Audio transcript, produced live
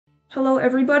Hello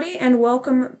everybody, and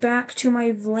welcome back to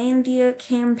my Vlandia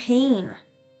campaign.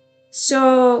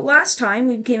 So, last time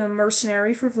we became a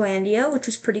mercenary for Vlandia, which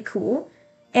was pretty cool,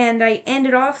 and I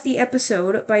ended off the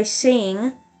episode by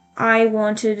saying I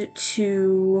wanted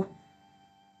to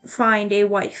find a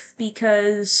wife,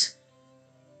 because,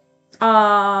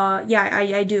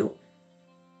 I do.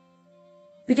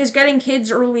 Because getting kids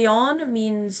early on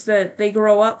means that they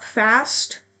grow up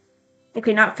fast.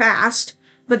 Okay, not fast,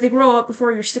 but they grow up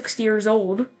before you're 60 years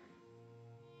old.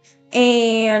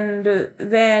 And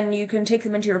then you can take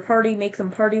them into your party, make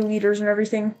them party leaders and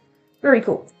everything. Very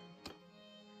cool.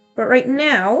 But right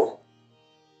now,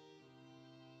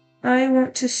 I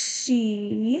want to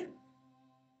see...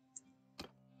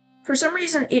 For some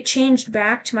reason, it changed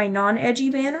back to my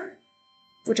non-edgy banner,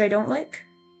 which I don't like.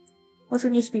 Also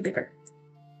needs to be bigger.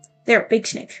 There, big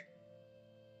snake.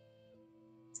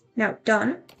 Now,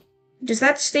 done. Does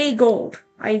that stay gold?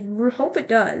 I hope it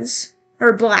does.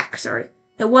 Or black, sorry.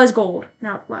 It was gold,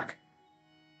 now it's black.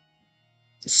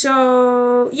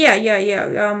 So,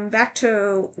 back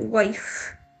to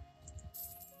life.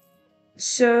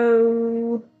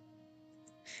 So,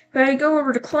 if I go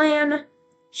over to clan,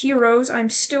 heroes, I'm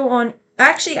still on...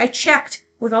 Actually, I checked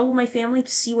with all of my family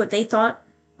to see what they thought,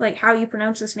 like how you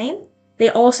pronounce this name. They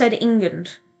all said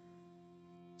England.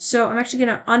 So, I'm actually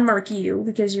gonna unmark you,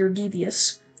 because you're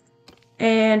devious.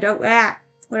 And,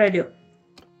 what did I do?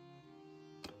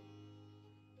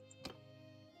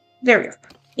 There we go.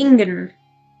 Ingen.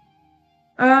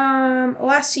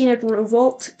 Last seen at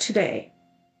Revolt today.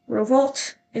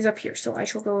 Revolt is up here, so I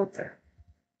shall go up there.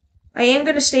 I am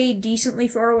going to stay decently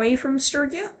far away from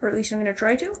Sturgia, or at least I'm going to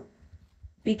try to.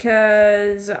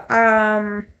 Because, if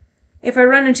I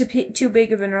run into too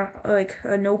big of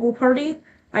a noble party,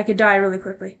 I could die really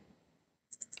quickly.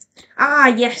 Ah,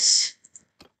 yes!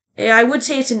 I would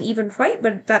say it's an even fight,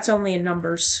 but that's only in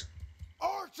numbers.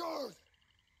 Archers!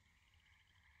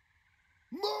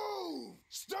 Move!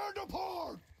 Stand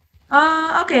apart!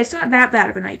 Okay, it's not that bad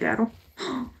of a night battle.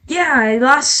 Yeah,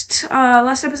 last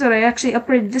episode I actually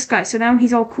upgraded this guy, so now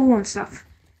he's all cool and stuff.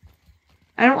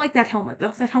 I don't like that helmet,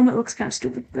 though. That helmet looks kind of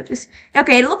stupid, but it's...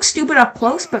 Okay, it looks stupid up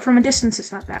close, but from a distance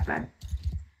it's not that bad.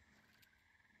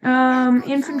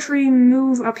 Infantry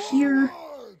move up here.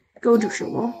 Go do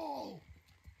shield wall.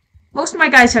 Most of my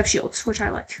guys have shields, which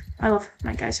I like. I love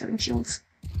my guys having shields.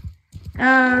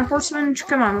 Horsemen,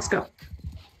 come on, let's go.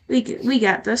 We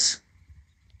got this.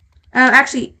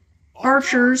 Actually,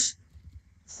 archers,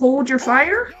 hold your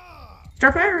fire.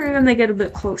 Start firing and then they get a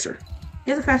bit closer.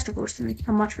 He has a faster horse than me.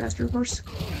 A much faster horse.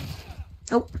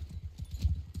 Oh.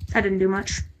 I didn't do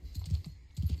much.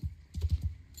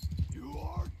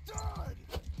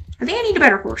 I think I need a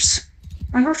better horse.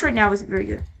 My horse right now isn't very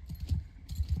good.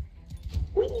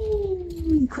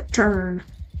 Whee! Quick turn.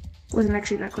 Wasn't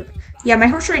actually that quick. Yeah, my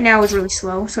horse right now is really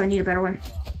slow, so I need a better one.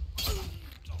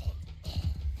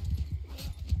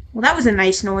 Well, that was a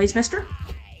nice noise, mister.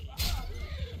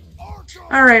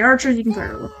 Alright, archers, you can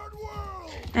fire over.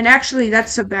 And actually,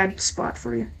 that's a bad spot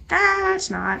for you. Ah, it's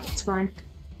not. It's fine.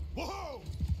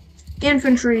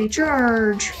 Infantry,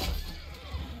 charge!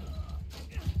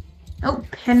 Oh,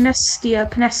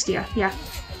 Penestia, yeah.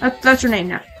 That's her name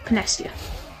now. Penestia.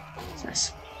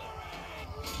 Nice.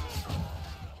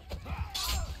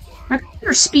 I got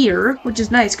her spear, which is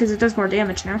nice, because it does more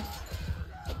damage now.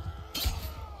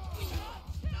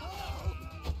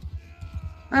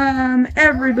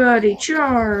 Everybody,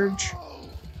 charge!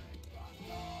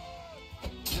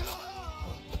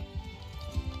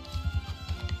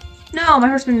 No, my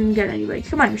horse didn't get anybody.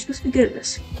 Come on, you're supposed to be good at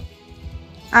this.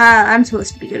 I'm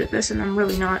supposed to be good at this, and I'm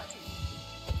really not.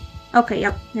 Okay,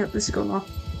 yep, this is going well.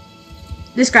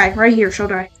 This guy, right here, shall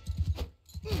die.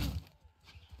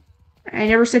 I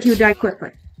never said he would die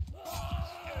quickly.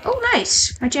 Oh,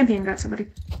 nice! My champion got somebody.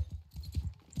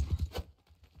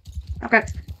 Okay.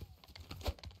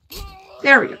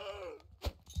 There we go.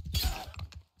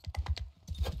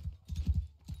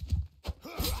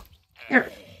 There we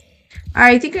go.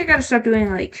 I think I gotta stop doing,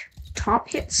 like, top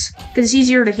hits, because it's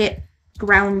easier to hit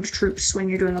ground troops when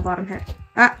you're doing a bottom hit.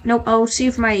 Ah, nope, I'll see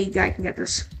if my guy can get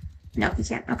this. No, he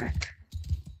can't, okay.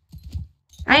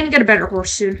 I need to get a better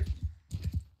horse soon.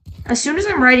 As soon as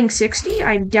I'm riding 60,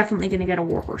 I'm definitely gonna get a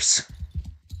warhorse.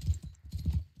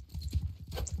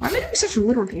 Why am I doing such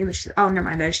little damage? Oh, never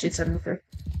mind, I just did 73.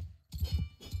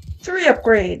 3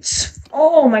 upgrades.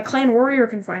 Oh, my clan warrior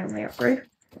can finally upgrade.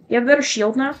 You have a better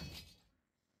shield now?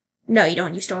 No, you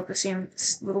don't. You still have the same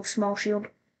little small shield.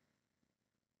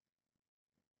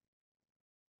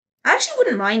 I actually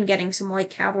wouldn't mind getting some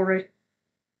light cavalry.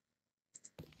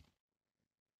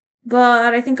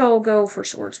 But I think I'll go for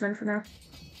swordsman for now.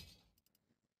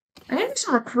 I'm gonna do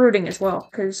some recruiting as well,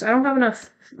 because I don't have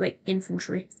enough, like,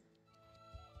 infantry.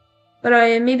 But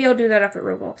maybe I'll do that after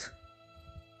Roblox.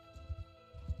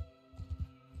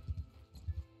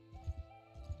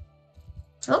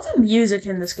 I love the music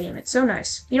in this game. It's so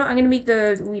nice. You know, I'm gonna meet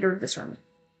the leader of this army.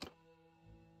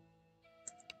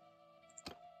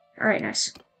 Alright,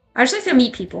 nice. I just like to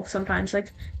meet people sometimes.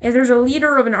 Like, if there's a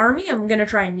leader of an army, I'm gonna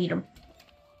try and meet him.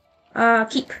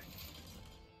 Keep.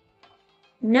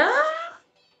 No!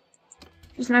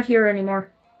 He's not here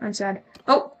anymore. I'm sad.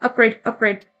 Oh, upgrade,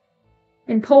 upgrade.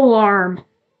 And polearm.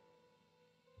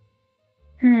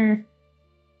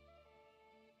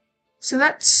 So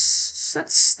this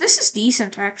is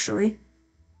decent, actually.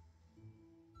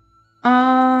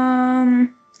 I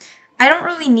don't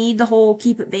really need the whole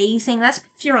keep at bay thing. That's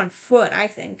if you're on foot, I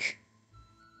think.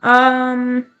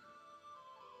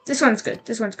 This one's good.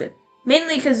 This one's good.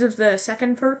 Mainly because of the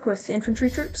second perk with infantry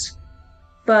troops.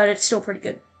 But it's still pretty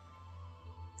good.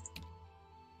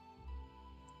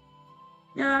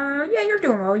 Yeah, you're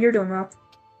doing well. You're doing well.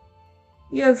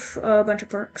 You have a bunch of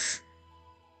perks.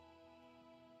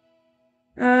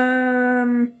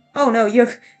 Oh no, you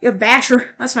have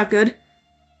Basher. That's not good.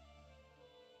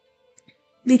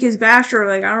 Because Basher,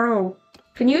 like, I don't know.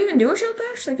 Can you even do a shield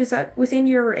bash? Like, is that within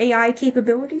your AI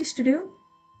capabilities to do?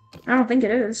 I don't think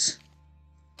it is.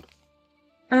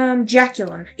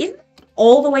 Jaculin. Isn't it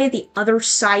all the way at the other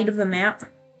side of the map?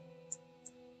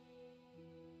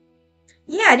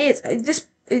 Yeah, it is.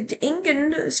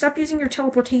 England, stop using your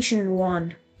teleportation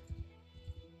wand.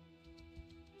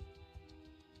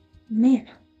 Man.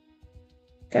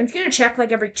 I'm just gonna check,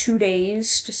 like, every 2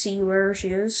 days to see where she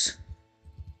is.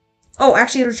 Oh,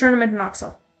 actually, there's a tournament in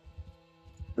Oxhall.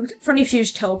 It would be funny if she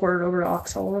just teleported over to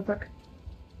Oxhall real quick.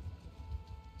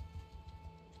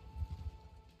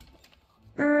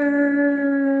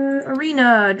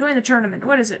 Arena, join the tournament.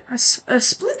 What is it? A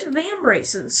split of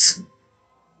Vambraces.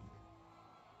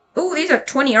 Oh, these have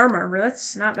 20 armor.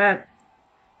 That's not bad.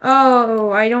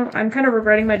 Oh, I'm kind of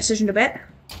regretting my decision to bet.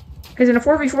 Because in a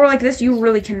 4v4 like this, you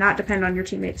really cannot depend on your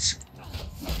teammates.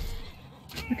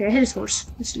 Okay, I hit his horse.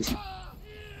 That's decent.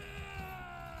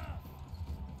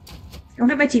 Don't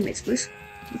hit my teammates, please.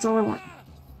 That's all I want.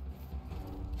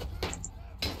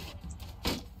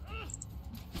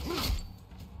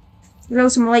 Throw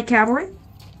some light cavalry.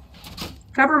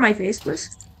 Cover my face,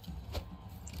 please.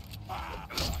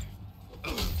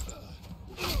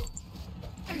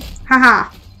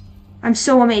 Haha. I'm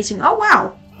so amazing. Oh,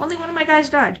 wow. Only one of my guys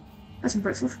died. That's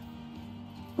impressive.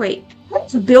 Wait. How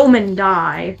did the Billman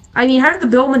die? I mean, how did the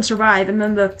Billman survive and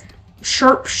then the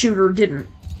sharpshooter didn't?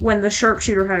 When the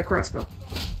sharpshooter had a crossbow.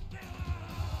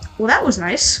 Well, that was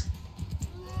nice.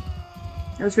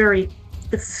 That was very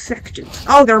effective.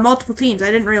 Oh, there are multiple teams.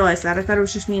 I didn't realize that. I thought it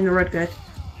was just me and the red guy.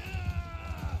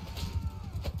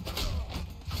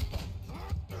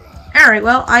 Alright,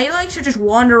 well, I like to just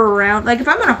wander around. Like, if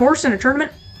I'm on a horse in a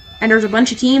tournament, and there's a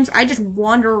bunch of teams, I just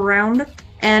wander around,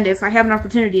 and if I have an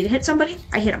opportunity to hit somebody,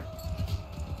 I hit them.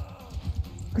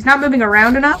 Because not moving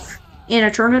around enough in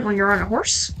a tournament when you're on a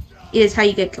horse is how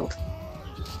you get killed.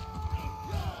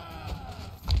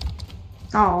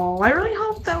 Oh, I really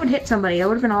hope that would hit somebody. That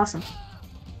would have been awesome.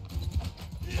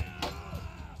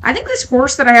 I think this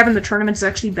horse that I have in the tournament is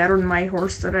actually better than my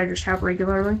horse that I just have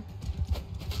regularly.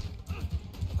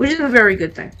 Which is a very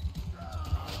good thing.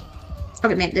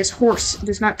 Okay, man, this horse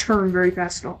does not turn very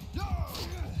fast at all. You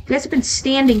guys have been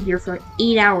standing here for like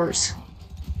 8 hours.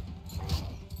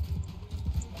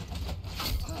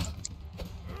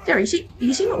 There, you see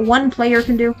what one player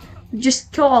can do?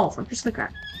 Just kill all of them, just like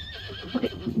that.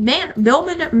 Okay, man,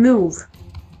 Billman, move.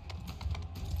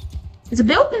 Is a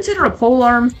bill considered a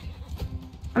polearm?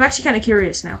 I'm actually kind of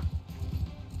curious now.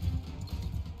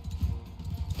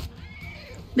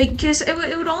 Because it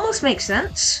would almost make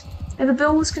sense if a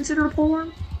bill was considered a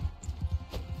polearm.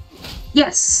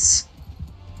 Yes!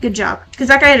 Good job. Because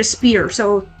that guy had a spear,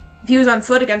 so if he was on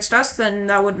foot against us, then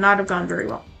that would not have gone very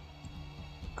well.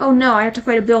 Oh no, I have to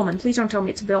fight a billman. Please don't tell me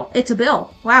it's a bill. It's a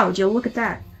bill! Wow, Jill, look at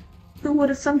that. Who would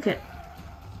have thunk it?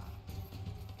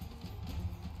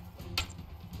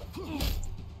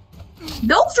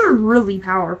 Bills are really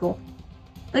powerful.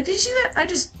 Like, did you see that?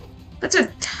 That's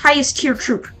a highest tier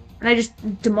troop. And I just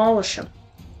demolish him.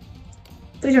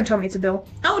 Please don't tell me it's a bill.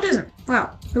 Oh, it isn't.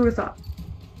 Wow, who would have thought?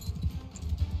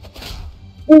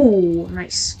 Ooh,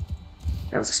 nice.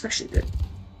 That was especially good.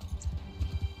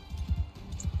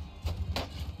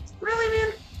 Really,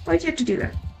 man? Why'd you have to do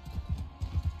that?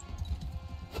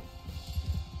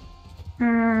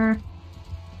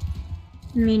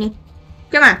 Meanie.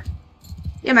 Come on.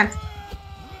 Yeah, man.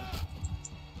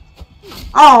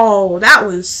 Oh, that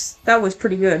was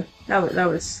pretty good.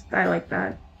 I like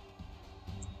that.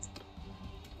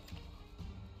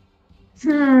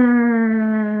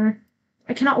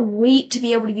 I cannot wait to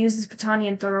be able to use this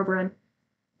Battanian Thoroughbred.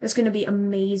 It's going to be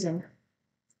amazing.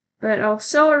 But I'll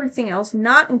sell everything else,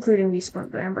 not including these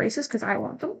splint braces, because I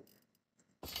want them.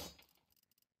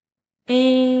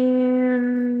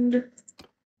 And...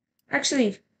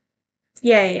 Actually,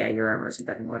 yeah, your armor is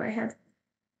better than what I had.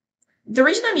 The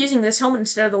reason I'm using this helmet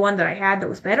instead of the one that I had that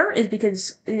was better is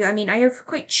because, I mean, I have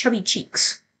quite chubby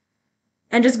cheeks.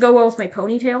 And just go well with my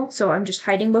ponytail, so I'm just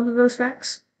hiding both of those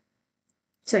facts.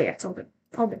 So yeah, it's all good.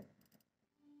 All good.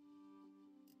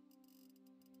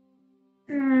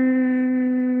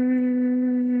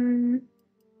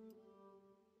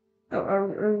 Oh, a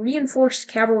reinforced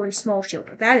cavalry small shield.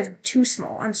 That is too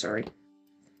small. I'm sorry.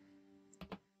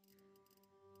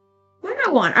 What did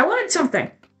I want? I wanted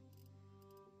something.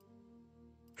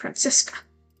 Francisca.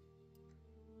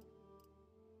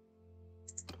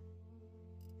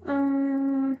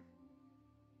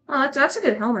 Oh, that's a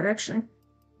good helmet, actually.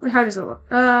 How does it look?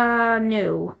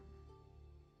 No.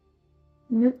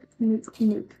 Nope.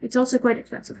 It's also quite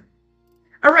expensive.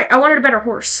 Alright, I wanted a better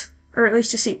horse. Or at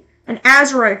least a seat. An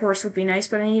Azerite horse would be nice,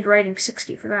 but I need riding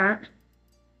 60 for that.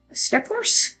 A step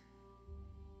horse?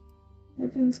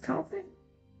 Midlands Coffin?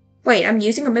 Wait, I'm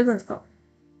using a Midlands Coffin.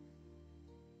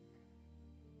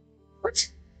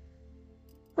 What?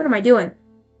 What am I doing?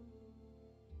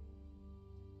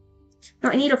 No,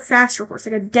 I need a faster horse,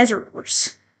 like a desert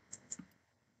horse.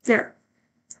 There.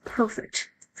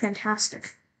 Perfect.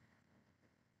 Fantastic.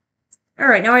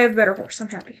 Alright, now I have a better horse. I'm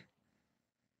happy.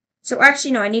 So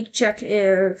actually, no, I need to check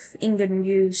if Ingen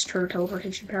used her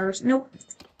teleportation powers. Nope.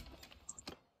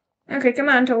 Okay, come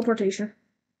on, teleportation.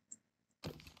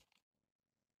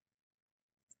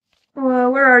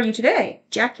 Well, where are you today?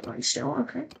 Jacqueline still,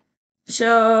 okay.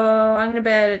 So, I'm gonna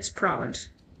bet it's Province.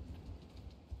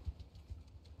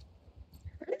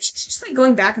 She's just like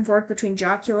going back and forth between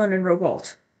Joculin and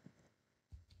Revolt.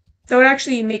 Though it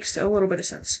actually makes a little bit of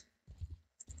sense.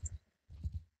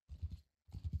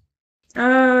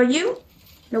 You?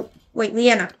 Nope. Wait,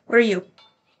 Leanna, what are you?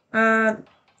 Oh,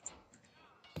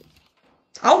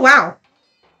 wow.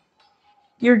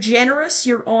 You're generous,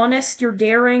 you're honest, you're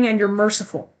daring, and you're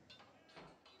merciful.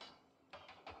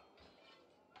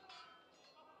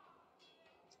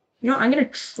 You know, I'm gonna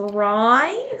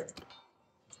try...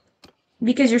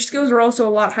 Because your skills are also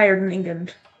a lot higher than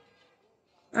England.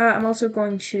 I'm also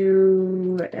going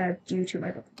to add you to my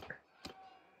book.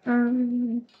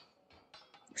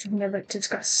 Something I'd like to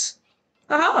discuss.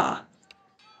 Aha!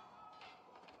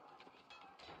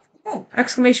 Oh,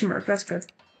 exclamation mark, that's good.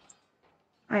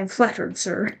 I am flattered,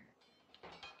 sir.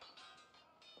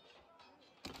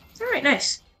 Alright,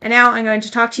 nice. And now I'm going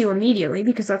to talk to you immediately,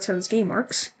 because that's how this game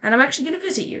works. And I'm actually going to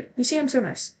visit you. You see, I'm so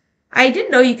nice. I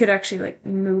didn't know you could actually, like,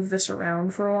 move this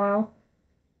around for a while.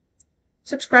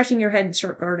 Stop scratching your head and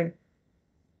start guarding.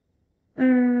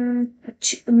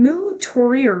 Moo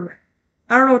Torir.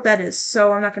 I don't know what that is,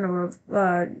 so I'm not gonna,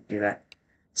 do that.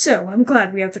 So, I'm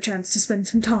glad we have the chance to spend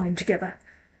some time together.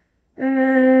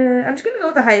 I'm just gonna go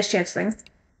with the highest chance thing.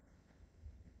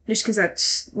 Just because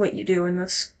that's what you do in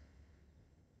this.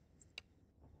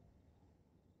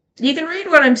 You can read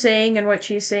what I'm saying and what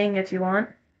she's saying if you want.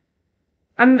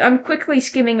 I'm quickly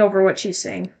skimming over what she's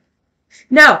saying.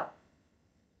 No!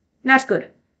 Not good.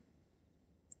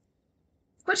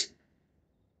 What?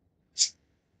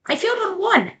 I failed on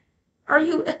one! Are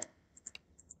you...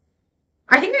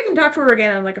 I think I can talk to her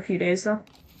again in like a few days, though.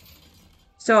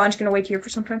 So I'm just gonna wait here for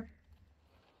some time.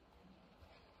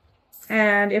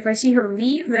 And if I see her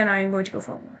leave, then I'm going to go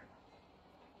follow her.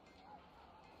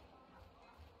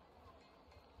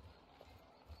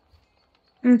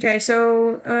 Okay,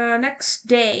 so, next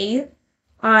day,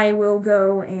 I will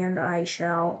go and I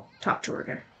shall talk to her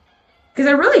again. Because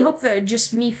I really hope that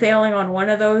just me failing on one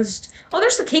of those... Oh,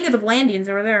 there's the King of the Vlandians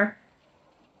over there.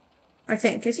 I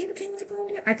think. Is he the King of the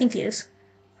Vlandians? I think he is.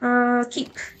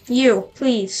 Keep. You,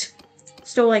 please.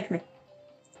 Still like me.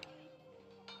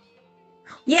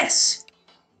 Yes!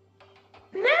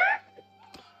 Nah!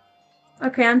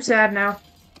 Okay, I'm sad now.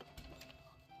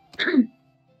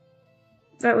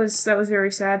 That was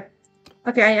very sad.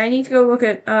 Okay, I need to go look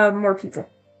at, more people.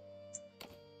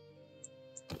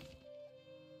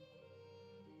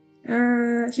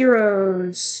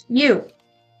 Heroes. You.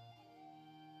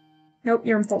 Nope,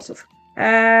 you're impulsive.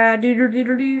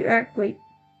 Wait.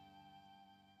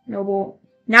 Noble.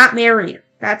 Not married.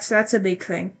 That's a big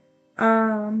thing.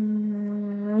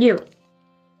 You.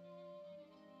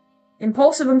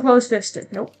 Impulsive and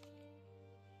close-fisted. Nope.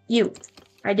 You.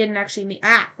 I didn't actually mean.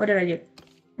 Ah, what did I do?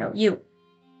 No, you.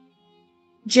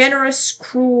 Generous,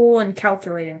 cruel, and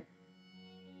calculating.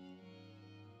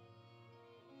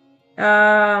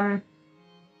 Maybe?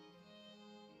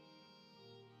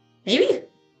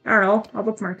 I don't know. I'll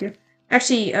bookmark you.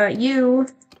 Actually, you...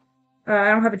 I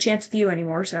don't have a chance with you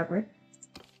anymore, sadly.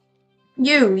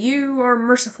 You are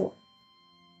merciful.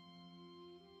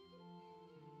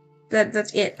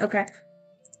 That's it, okay.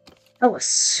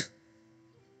 Ellis.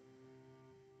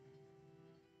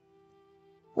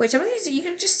 Wait, some of these, you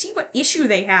can just see what issue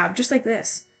they have, just like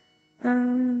this.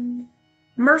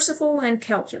 Merciful and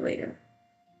calculated.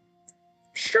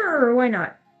 Sure, why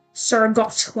not?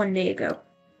 Sargot 1 day ago.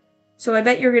 So I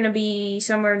bet you're gonna be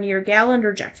somewhere near Galland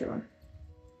or Jaculin.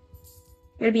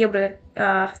 You're gonna be able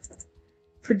to,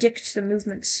 predict the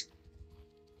movements.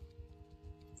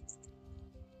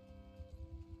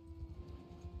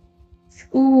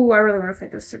 Ooh, I really want to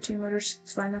fight those 13 motors.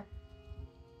 It's fine though.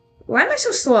 Why am I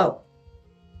so slow?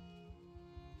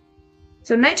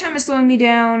 So nighttime is slowing me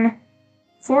down.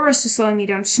 Forest is slowing me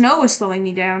down. Snow is slowing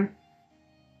me down.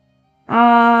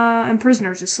 And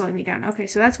prisoners is slowing me down. Okay,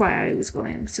 so that's why I was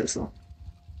going so slow.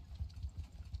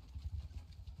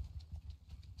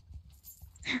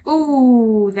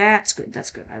 Ooh, that's good.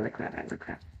 That's good. I like that. I like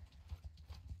that.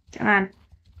 Come on.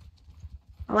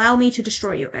 Allow me to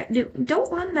destroy you.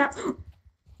 Don't run that.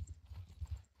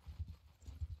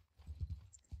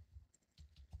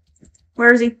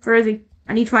 Where is he? Where is he?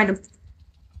 I need to find him.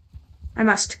 I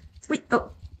must. Wait,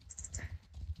 oh.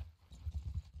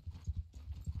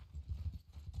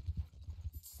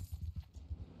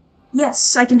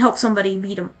 Yes, I can help somebody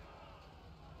beat him.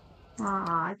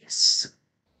 Ah, yes.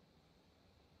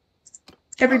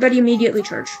 Everybody immediately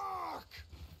charge.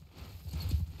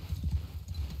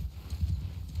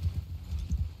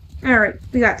 Alright,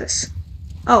 we got this.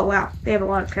 Oh, wow. They have a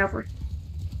lot of cavalry.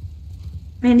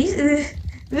 Man,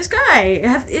 this guy...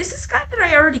 Is this guy that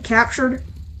I already captured?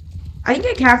 I think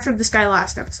I captured this guy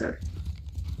last episode.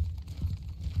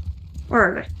 Where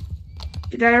are they?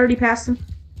 Did I already pass them?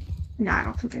 No, I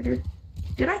don't think I did.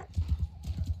 Did I?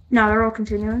 No, they're all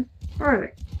continuing. Where are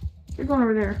they? They're going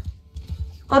over there.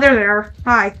 Oh, there they are.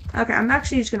 Hi. Okay, I'm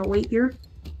actually just gonna wait here.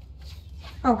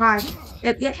 Oh, hi.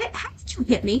 How did you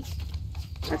hit me?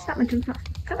 That's not meant to...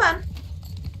 Come on.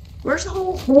 Where's the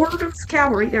whole horde of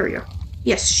cavalry? There we go.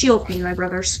 Yes, shield me, my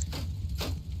brothers.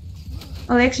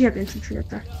 Oh, they actually have infantry up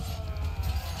there.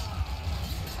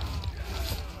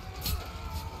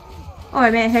 Oh, I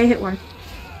hit one.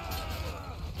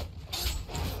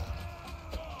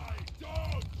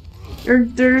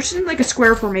 They're just in like a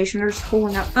square formation. They're just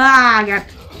holding up. Ah,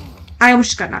 I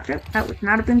almost just got knocked out. That would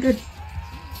not have been good.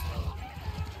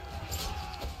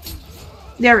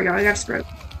 There we go. I got a stroke.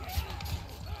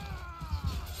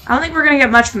 I don't think we're gonna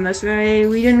get much from this.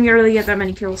 We didn't really get that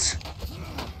many kills.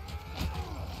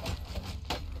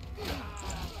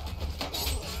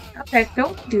 Okay,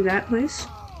 don't do that, please.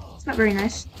 It's not very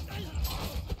nice.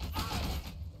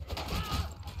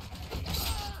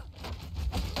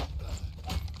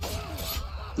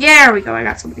 Yeah, there we go. I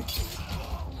got somebody.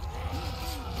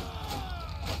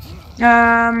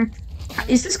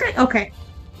 Is this guy okay?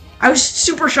 I was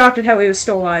super shocked at how he was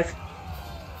still alive.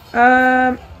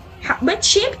 My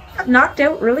champion got knocked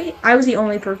out. Really? I was the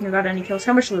only person who got any kills.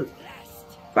 How much loot?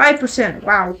 5%.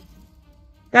 Wow,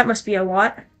 that must be a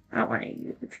lot. I don't want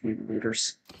any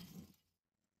looters.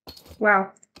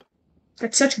 Wow,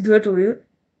 that's such good loot.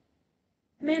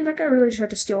 Man, that guy really just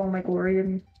had to steal all my glory,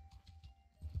 didn't he?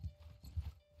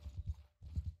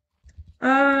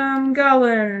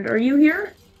 Garland, are you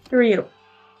here? Who are you?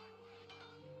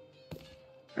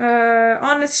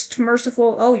 Honest,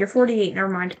 merciful. Oh, you're 48. Never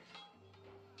mind.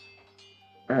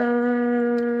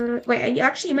 Wait.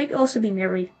 Actually, you might also be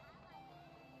married.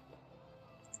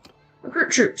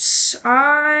 Recruit troops.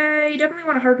 I definitely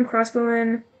want a hardened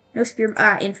crossbowman. No spear.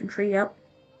 Infantry. Yep.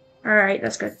 All right,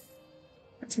 that's good.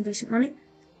 That's some decent money.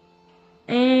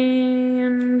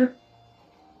 And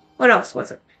what else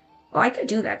was it? Well, I could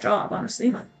do that job,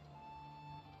 honestly.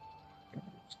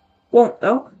 Won't,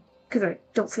 though, because I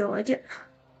don't feel like it.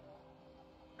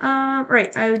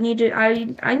 Right, I would need to,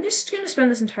 I'm just gonna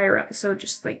spend this entire episode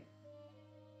just, like,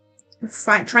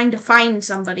 trying to find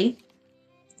somebody.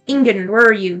 Ingen, where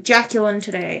are you? Jaculin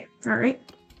today. Alright.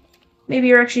 Maybe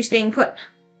you're actually staying put.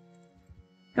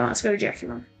 Come on, let's go to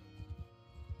Jaculin.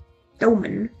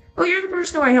 Doman. Oh, you're the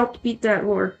person who I helped beat that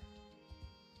lord.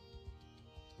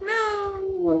 No,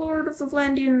 the lord of the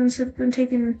Vlandians have been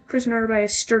taken prisoner by a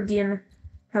Sturgian.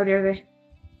 How dare they?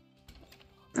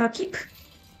 Keep.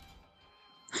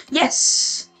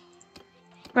 Yes!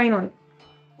 Finally.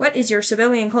 What is your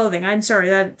civilian clothing? I'm sorry,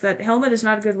 that helmet is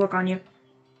not a good look on you.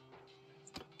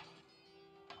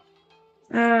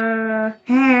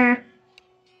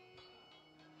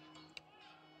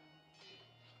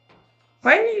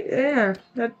 Why? Yeah,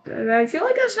 I feel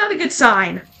like that's not a good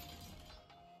sign.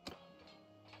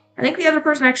 I think the other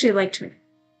person actually liked me.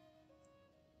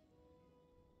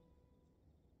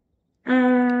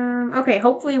 Okay,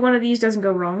 hopefully one of these doesn't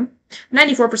go wrong.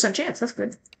 94% chance, that's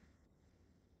good.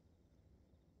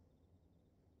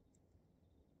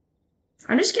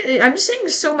 I'm just saying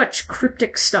so much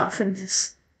cryptic stuff in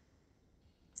this.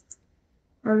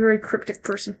 I'm a very cryptic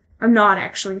person. I'm not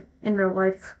actually in real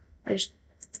life. I just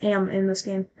am in this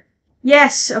game.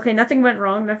 Yes! Okay, nothing went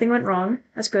wrong. Nothing went wrong.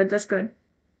 That's good, that's good.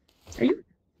 Are you?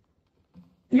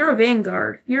 You're a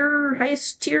Vanguard. You're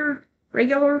highest tier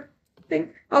regular thing?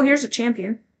 Oh, here's a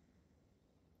champion.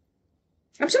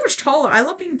 I'm so much taller. I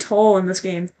love being tall in this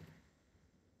game.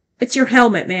 It's your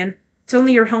helmet, man. It's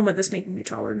only your helmet that's making me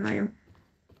taller than I am.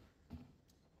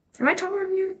 Am I taller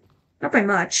than you? Not by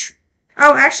much.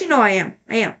 Oh, actually, no, I am.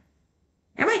 I am.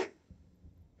 Am I?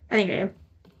 I think I am.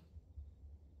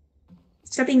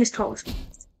 Stop being as tall as me.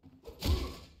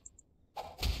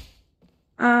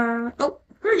 Oh,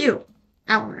 who are you?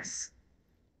 Alice.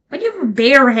 Why do you have a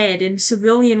bear head in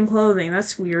civilian clothing?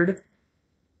 That's weird.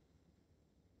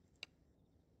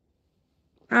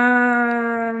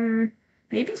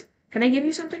 Maybe? Can I give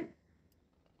you something?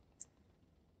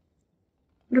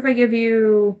 What if I give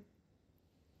you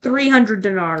 300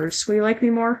 dinars? Will you like me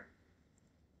more?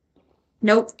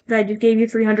 Nope, I just gave you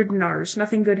 300 dinars.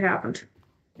 Nothing good happened.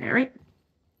 Alright.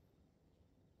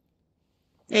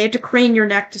 Yeah, you have to crane your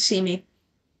neck to see me.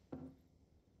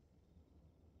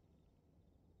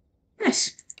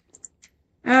 Nice.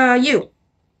 You.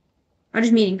 I'm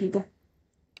just meeting people.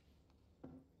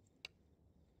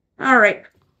 Alright.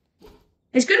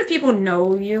 It's good if people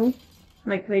know you.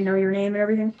 Like, they know your name and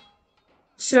everything.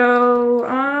 So,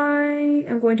 I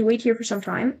am going to wait here for some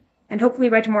time. And hopefully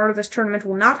by tomorrow this tournament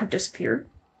will not have disappeared.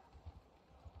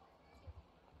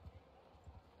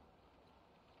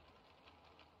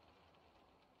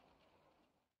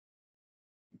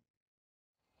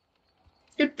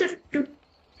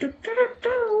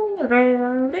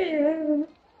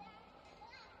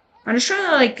 I'm just trying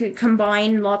to, like,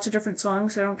 combine lots of different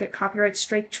songs so I don't get copyright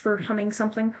striked for humming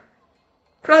something.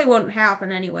 Probably won't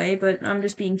happen anyway, but I'm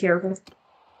just being careful.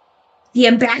 The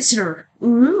Ambassador!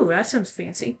 Ooh, that sounds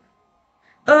fancy.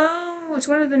 Oh, it's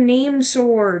one of the name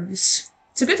swords.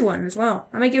 It's a good one as well.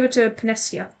 I might give it to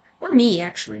Panestia. Or me,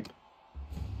 actually.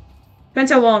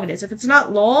 Depends how long it is. If it's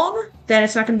not long, then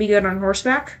it's not going to be good on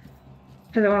horseback.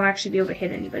 Because I won't actually be able to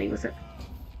hit anybody with it.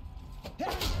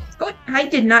 Oh, I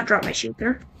did not drop my shield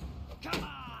there.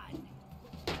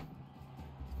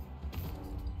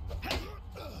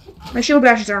 My shield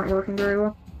bashes aren't working very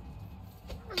well.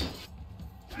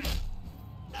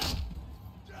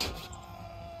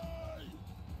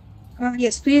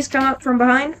 Yes, please come up from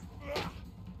behind.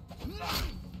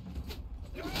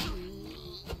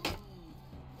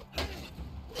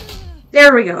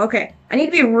 There we go, okay. I need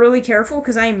to be really careful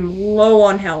because I'm low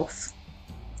on health.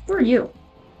 Who are you?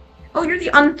 Oh, you're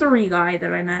the Un-3 guy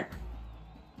that I met.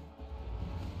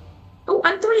 Oh,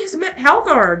 Un-3 has met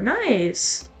Halgard,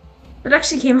 nice. That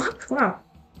actually came up, wow.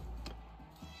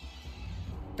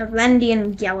 The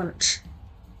Vlandian Gallant.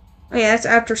 Oh yeah, that's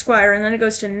after Squire, and then it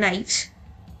goes to Knight.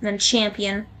 And then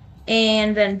Champion,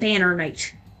 and then Banner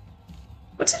Knight.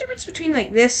 What's the difference between,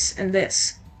 like, this and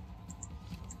this?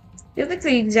 They look like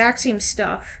the exact same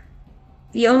stuff.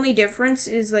 The only difference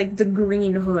is, like, the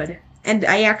green hood. And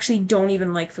I actually don't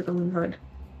even like the green hood.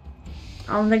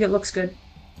 I don't think it looks good.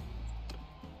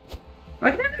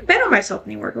 Why can't I bet on myself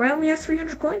anymore? Do I only have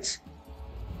 300 coins?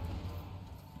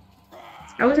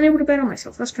 I wasn't able to bet on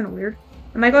myself. That's kind of weird.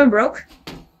 Am I going broke?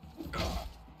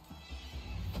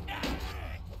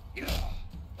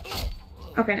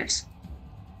 Okay, nice.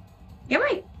 Am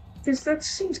I? Because that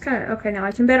seems kind of... Okay, now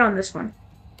I can bet on this one.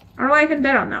 I don't know why I can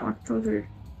bet on that one. That was weird.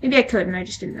 Maybe I could, and I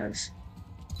just didn't notice.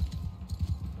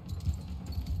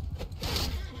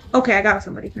 Okay, I got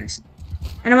somebody. Nice.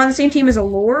 And I'm on the same team as a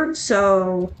Lord,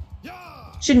 so...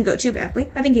 Shouldn't go too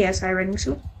badly. I think he has high rating,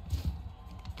 so...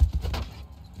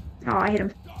 Oh, I hit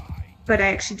him. But I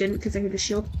actually didn't, because I hit his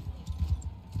shield.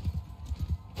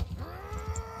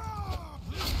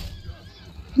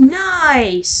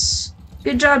 Nice!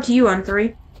 Good job to you,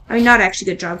 Un-3. I mean, not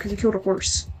actually good job, because you killed a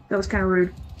horse. That was kind of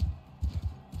rude.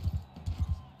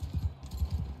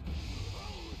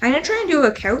 I'm gonna try and do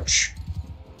a couch.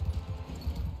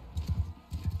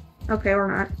 Okay, or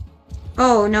not.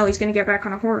 Oh, no, he's gonna get back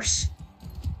on a horse.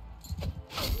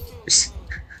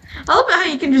 I love how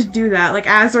you can just do that. Like,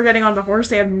 as they're getting on the horse,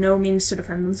 they have no means to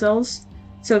defend themselves.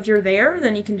 So if you're there,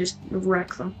 then you can just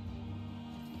wreck them.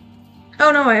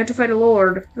 Oh no, I have to fight a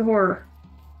lord. The horror.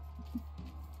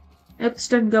 Yep, this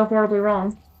didn't go horribly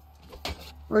wrong.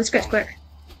 Well, this guy's quick.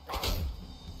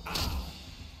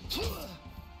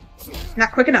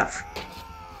 Not quick enough.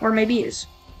 Or maybe he is.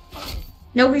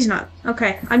 No, he's not.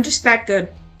 Okay, I'm just that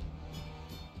good.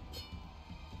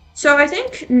 So I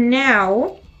think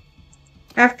now,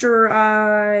 after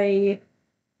I...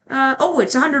 oh,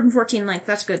 it's 114 length.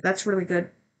 That's good. That's really good.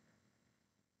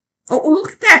 Oh,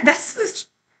 look at that! That's the...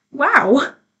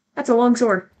 Wow! That's a long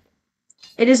sword.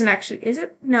 It isn't actually, is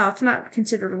it? No, it's not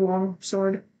considered a long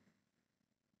sword.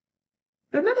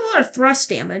 There's not a lot of thrust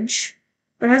damage,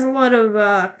 but it has a lot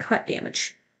of cut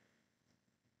damage.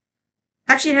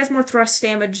 Actually, it has more thrust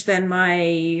damage than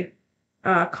my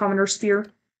Commoner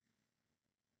Spear.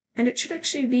 And it should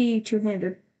actually be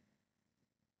two-handed.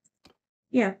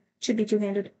 Yeah, it should be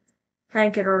two-handed. I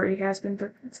think it already has been,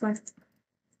 but it's fine.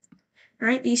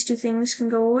 Alright, these two things can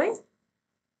go away.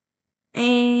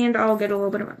 And I'll get a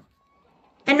little bit of money.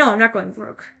 And no, I'm not going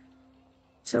broke.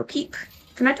 So keep.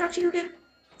 Can I talk to you again?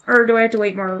 Or do I have to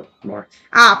wait more?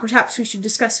 Ah, perhaps we should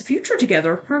discuss the future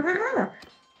together.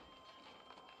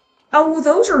 Oh, well,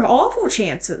 those are awful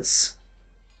chances.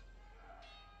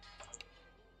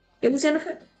 It was in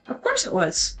a... Of course it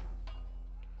was.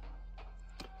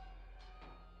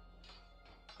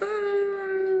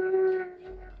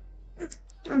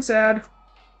 I'm sad.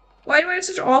 Why do I have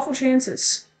such awful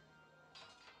chances?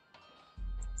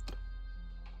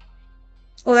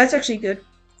 Oh, that's actually good.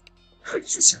 Oh,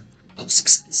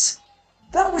 success.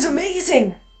 That was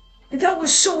amazing! That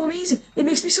was so amazing! It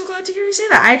makes me so glad to hear you say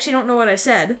that. I actually don't know what I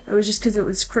said. It was just because it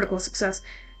was critical success.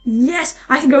 Yes!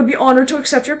 I think I would be honored to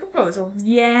accept your proposal.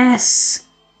 Yes!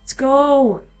 Let's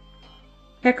go!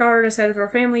 Heckard is head of our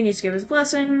family, needs to give his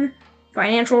blessing.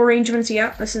 Financial arrangements,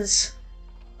 yeah, this is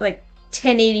like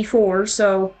 1084,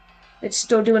 so it's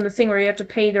still doing the thing where you have to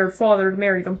pay their father to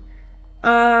marry them.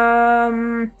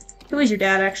 Who is your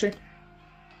dad, actually?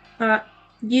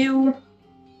 You,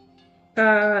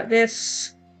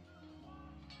 this,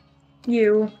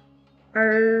 you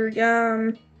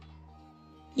are,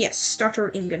 yes,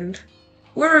 Dr. England.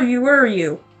 Where are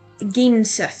you?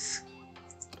 Gainseth.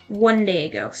 1 day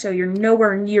ago, so you're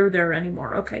nowhere near there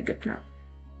anymore. Okay, good to know.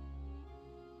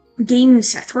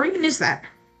 Gainseth, where even is that?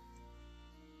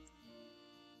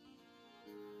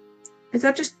 Is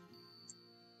that just...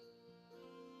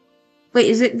 Wait,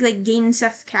 is it like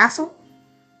Gainseth Castle?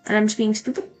 And I'm just being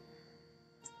stupid?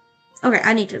 Okay,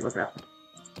 I need to look it up.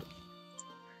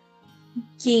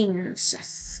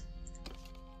 Gainseth.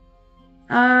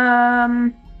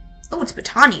 Oh, it's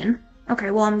Battanian.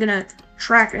 Okay, well, I'm gonna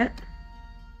track it.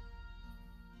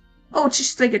 Oh, it's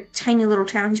just like a tiny little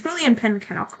town. He's probably in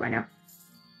Pencannock by now.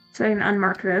 So I can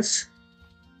unmark this.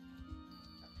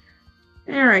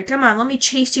 Alright, come on, let me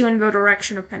chase you in the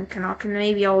direction of Pencannock, and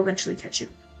maybe I'll eventually catch you.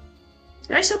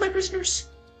 Did I sell my prisoners?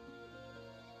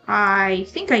 I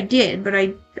think I did, but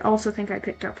I also think I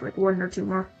picked up like 1 or 2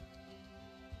 more.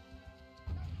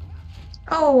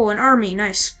 Oh, an army,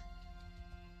 nice.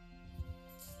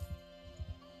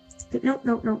 But nope.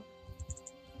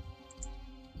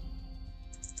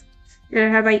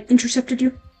 Have I intercepted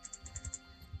you?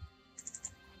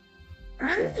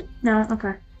 No,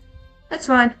 okay. That's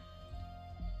fine.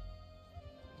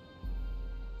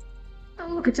 Oh,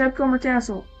 look, it's Abcomer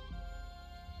Castle.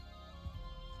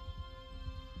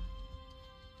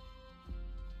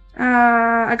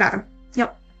 I got him.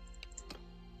 Yep.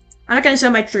 I'm not gonna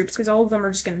send my troops, because all of them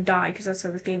are just gonna die, because that's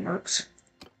how this game works.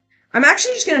 I'm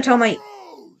actually just gonna tell my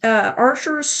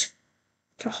archers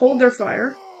to hold their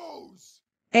fire,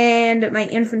 and my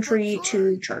infantry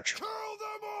to charge.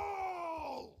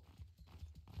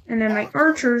 And then my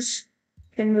archers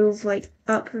can move, like,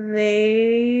 up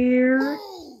there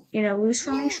in a loose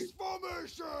formation.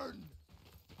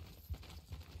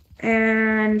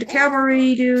 And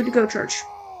cavalry, dude, go charge.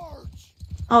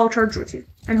 I'll charge with you.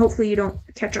 And hopefully you don't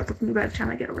catch up with me by the time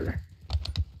I get over there.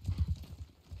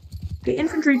 Okay,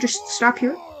 infantry, just stop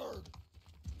here.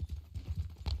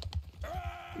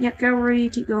 Yep, cavalry,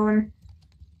 keep going.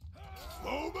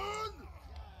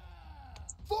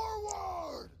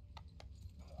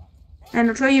 And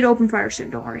I'll tell you to open fire soon,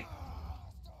 don't worry.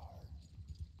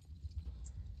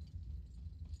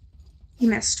 You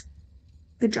missed.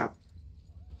 Good job.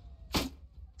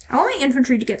 I want my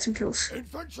infantry to get some kills.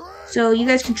 So you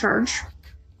guys can charge.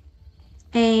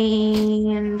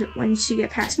 And once you get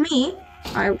past me,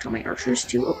 I will tell my archers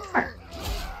to open fire.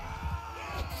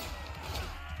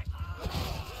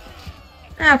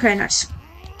 Okay, nice.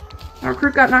 Our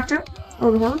recruit got knocked out.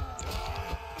 Oh, the horror.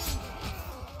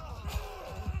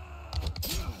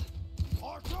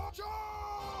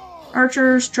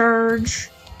 Archers, charge.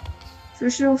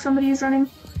 There's still somebody who's running.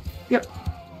 Yep.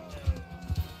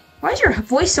 Why is your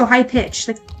voice so high-pitched?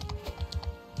 Like...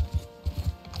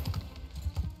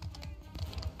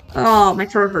 Oh, my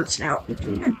throat hurts now.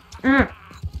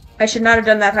 I should not have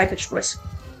done that high-pitched voice.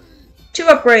 2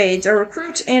 upgrades, a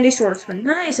recruit and a swordsman.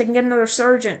 Nice, I can get another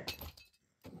sergeant.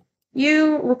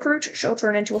 You, recruit, shall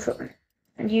turn into a footman.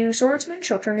 And you, swordsman,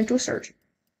 shall turn into a sergeant.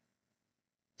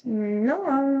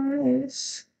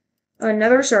 Nice.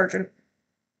 Another sergeant.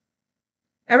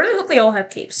 I really hope they all have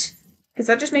capes, because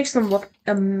that just makes them look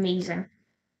amazing.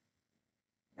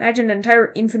 Imagine an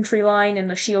entire infantry line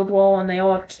and a shield wall, and they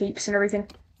all have capes and everything.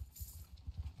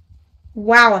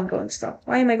 Wow, I'm going slow.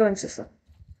 Why am I going so slow?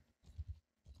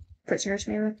 Prisoners,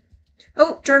 mainly.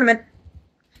 Oh, tournament.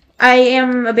 I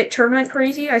am a bit tournament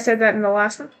crazy. I said that in the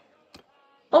last one.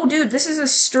 Oh, dude, this is a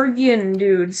Sturgian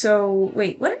dude, so...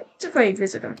 Wait, what if I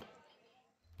visit him?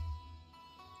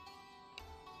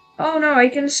 Oh, no, I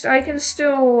can still, I can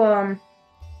still,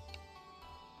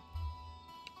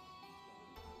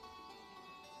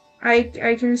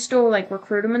 like,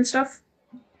 recruit him and stuff.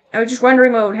 I was just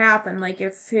wondering what would happen, like,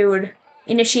 if he would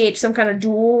initiate some kind of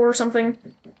duel or something.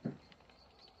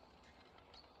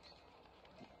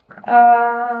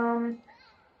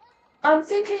 I'm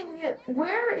thinking,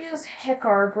 where is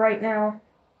Heckard right now?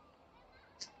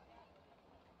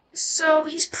 So,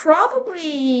 he's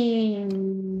probably...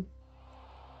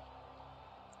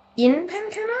 in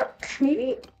Penkennock,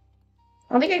 maybe?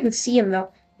 I don't think I can see him,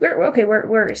 though. Where is he?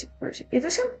 Where is he? Is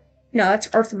this him? No, that's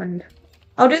Arthmund.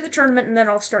 I'll do the tournament, and then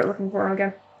I'll start looking for him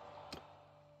again.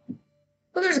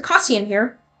 Oh, there's a Kossian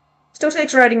here. Still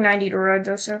takes riding 90 to ride,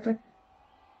 though, sadly.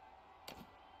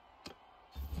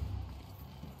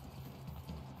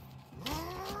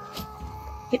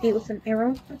 Hit me with an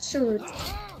arrow? That's so rude.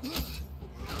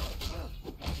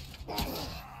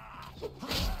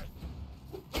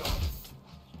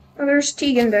 Oh, there's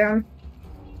Tegan down.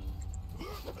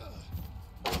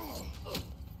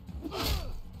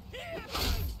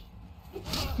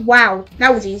 Wow,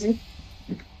 that was easy.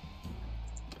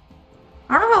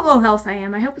 I don't know how low health I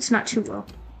am. I hope it's not too low.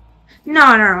 No,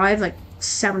 I have like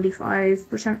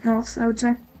 75% health, I would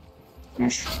say.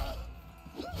 Ish.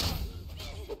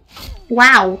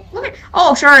 Wow. Look at...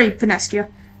 Oh, sorry, Finestia.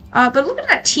 But look at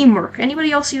that teamwork.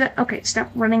 Anybody else see that? Okay,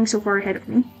 stop running so far ahead of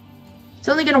me. It's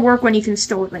only gonna work when you can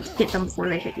still, like, hit them before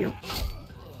they hit you.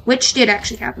 Which did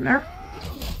actually happen there.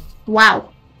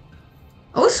 Wow.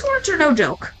 Oath swords are no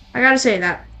joke. I gotta say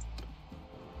that.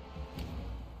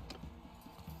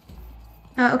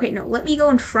 Okay, no, let me go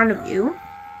in front of you.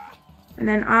 And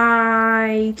then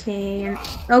I can...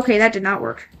 Okay, that did not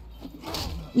work.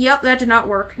 Yep, that did not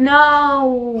work.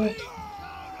 No!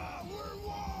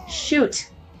 Shoot.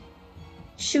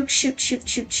 Shoot.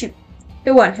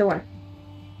 Who won?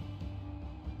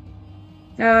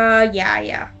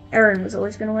 Yeah. Aaron was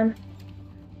always gonna win.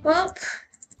 Well,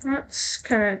 that's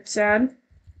kind of sad.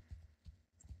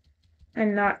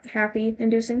 And not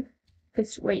happy-inducing.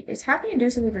 Wait, is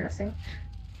happy-inducing even a thing?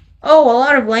 Oh, a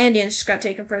lot of Vlandians just got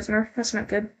taken prisoner. That's not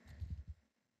good.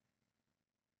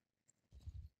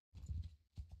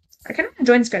 I kind of want to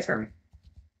join this guy's army.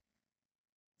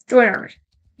 Join army.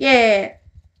 Yeah.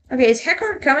 Okay, is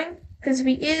Heckard coming? Because if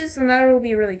he is, then that will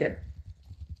be really good.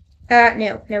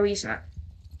 No, he's not.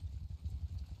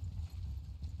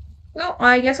 Well,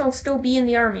 I guess I'll still be in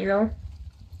the army, though.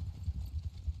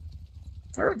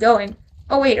 Where are we going?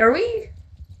 Oh, wait, are we?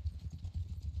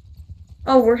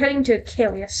 Oh, we're heading to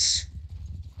Kalius.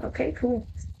 Okay, cool.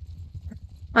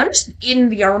 I'm just in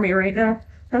the army right now.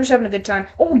 I'm just having a good time.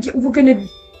 Oh, yeah, we're gonna...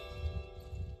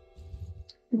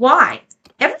 Why?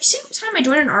 Every single time I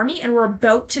join an army and we're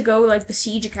about to go, like,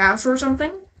 besiege a castle or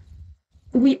something,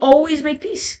 we always make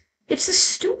peace. It's the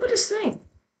stupidest thing.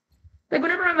 Like,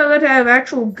 whenever I'm about to have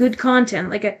actual good content,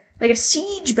 like a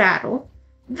siege battle,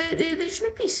 they just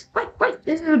make peace. Why?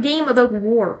 This is a game about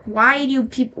war. Why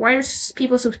are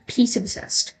people so peace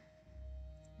obsessed?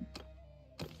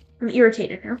 I'm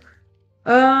irritated now.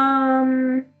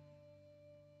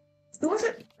 Who was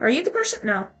it? Are you the person?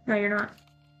 No, you're not.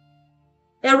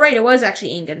 Yeah, right, it was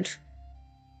actually England.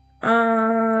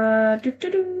 Heckard,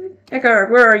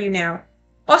 where are you now?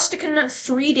 Ostican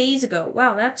 3 days ago.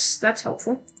 Wow, that's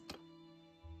helpful.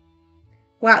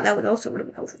 Wow, that would also have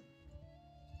been helpful.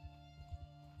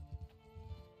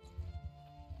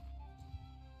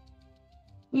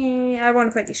 Yeah, I want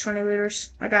to fight these 20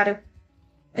 leaders. I gotta.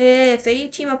 If they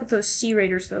team up with those Sea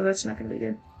Raiders, though, that's not gonna be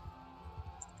good.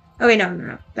 Okay,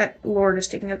 no. That Lord is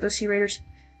taking out those Sea Raiders.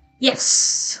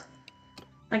 Yes!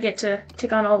 I get to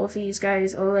take on all of these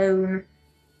guys alone.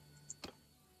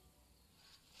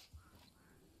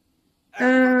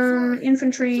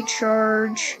 Infantry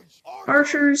charge.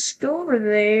 Archers, go over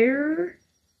there.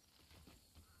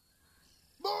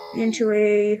 Into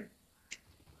a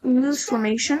loose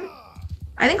formation.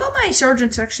 I think all my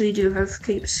sergeants actually do have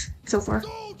capes so far.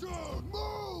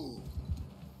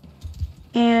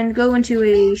 And go into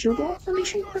a shield wall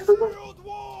formation.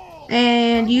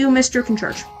 And you, Mr. can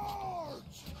charge.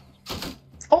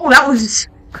 Oh, that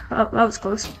was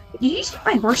close. Did you use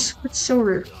my horse? That's so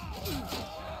rude.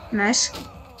 Nice.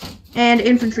 And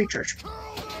infantry charge.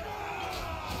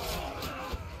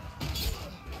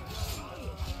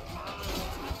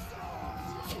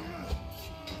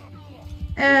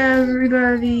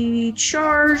 Everybody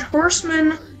charge.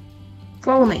 Horsemen,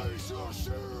 follow me.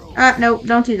 No,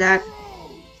 don't do that.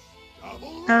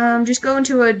 Just go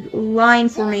into a line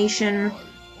formation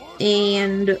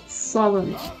and follow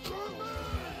me.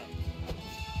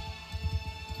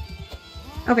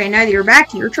 Okay, now that you're back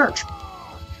to your charge.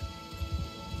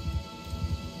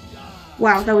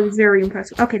 Wow, that was very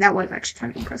impressive. Okay, that was actually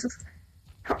kind of impressive.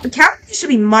 The cavalry used to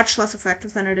be much less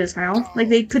effective than it is now. Like,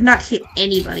 they could not hit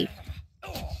anybody.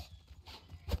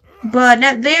 But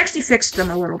now, they actually fixed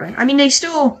them a little bit. I mean, they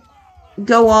still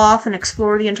go off and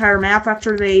explore the entire map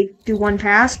after they do one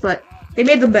pass, but they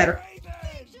made them better.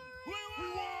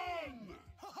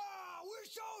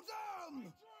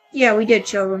 Yeah, we did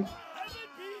show them.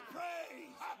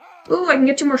 Ooh, I can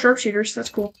get 2 more sharpshooters. That's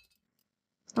cool.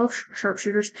 Oh,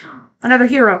 sharpshooters. Another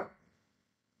hero.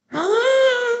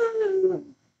 Oh.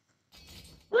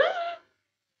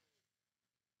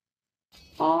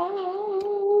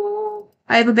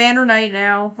 I have a banner knight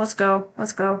now. Let's go.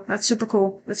 Let's go. That's super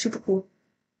cool. That's super cool.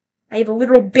 I have a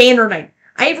literal banner knight.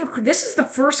 This is the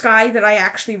first guy that I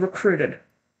actually recruited.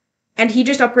 And he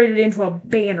just upgraded into a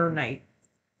banner knight.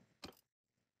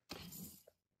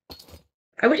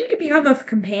 I wish he could become a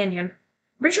companion.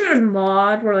 I'm pretty sure there's a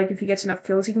mod where, like, if he gets enough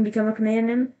kills, he can become a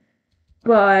companion.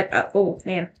 But, oh,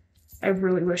 man. I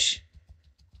really wish.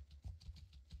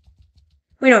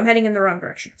 Wait, no, I'm heading in the wrong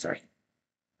direction. Sorry.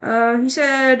 He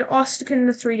said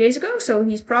Ostican 3 days ago, so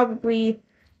he's probably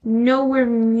nowhere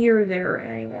near there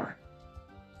anymore.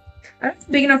 I don't have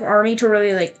a big enough army to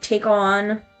really, like, take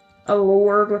on a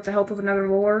lord with the help of another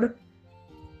lord.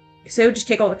 Because they would just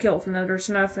take all the kills, and there's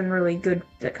nothing really good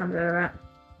that comes out of that.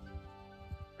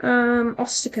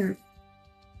 Ostican.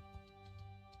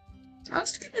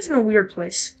 Ostican is in a weird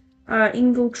place.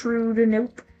 Ingletrude,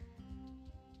 nope.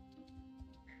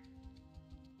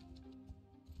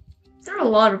 There are a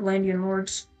lot of Vlandian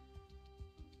lords.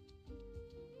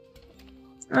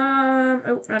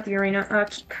 Oh, not the arena.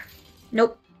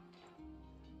 Nope.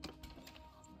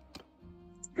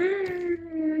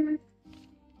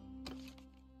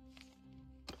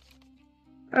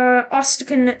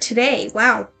 Ostican today.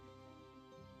 Wow.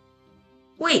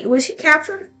 Wait, was he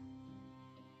captured?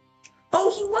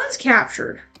 Oh, he was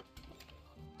captured.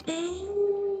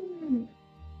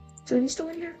 So he's still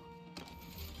in here?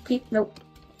 Okay, nope.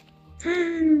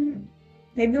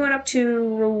 Maybe he went up to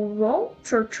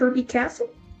Rowalt or Turby Castle?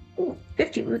 Ooh,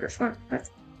 50 looters. Wow, that's...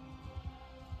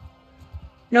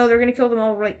 No, they're gonna kill them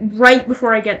all right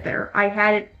before I get there. I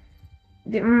had it...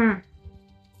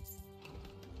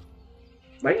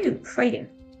 What are you fighting?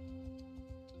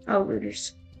 Oh,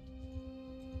 looters.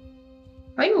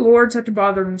 Why do lords have to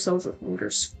bother themselves with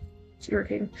looters? It's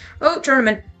irritating. Oh,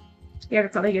 tournament. Yeah, they're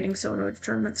probably getting so annoyed with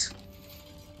tournaments.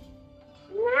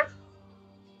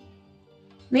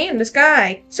 Man, this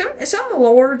guy. Some of the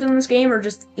lords in this game are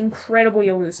just incredibly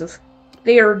elusive.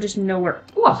 They are just nowhere.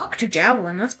 Ooh, a hook to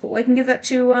javelin. That's cool. I can give that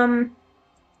to,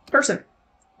 Person.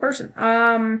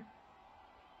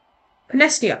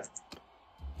 Panestia.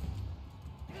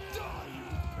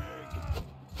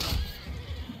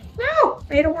 No!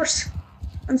 I hit a horse.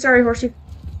 I'm sorry, horsey.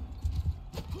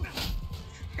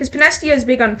 Because Panestia is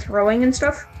big on throwing and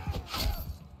stuff.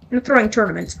 Not throwing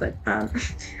tournaments, but,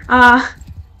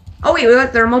 Oh wait,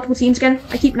 there are multiple teams again?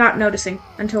 I keep not noticing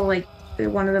until, like,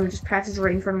 one of them just passes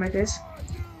right in front of my face.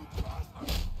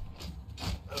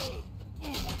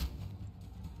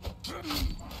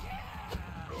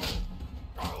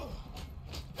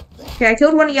 Okay, I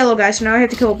killed one yellow guy, so now I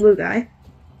have to kill a blue guy.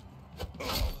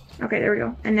 Okay, there we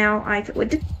go. And now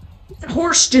the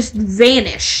horse just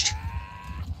vanished.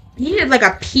 He did like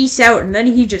a peace out, and then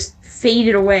he just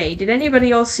faded away. Did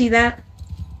anybody else see that?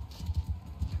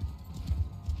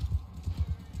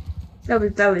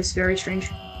 That was very strange.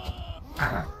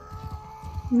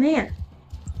 Man.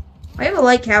 I have a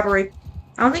light cavalry.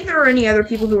 I don't think there are any other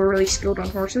people who are really skilled on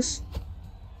horses.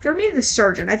 There may be the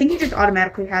sergeant. I think he just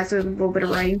automatically has a little bit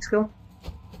of riding skill.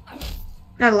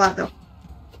 Not a lot, though.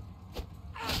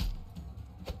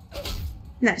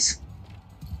 Nice.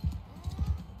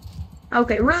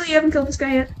 Okay, really? You haven't killed this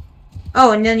guy yet?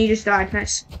 Oh, and then he just died.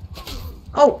 Nice.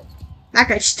 Oh, that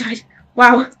guy just died.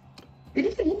 Wow. Did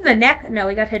he get hit in the neck? No,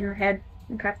 he got hit in the head.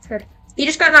 Okay, good. He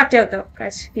just got knocked out, though,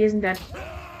 guys. He isn't dead.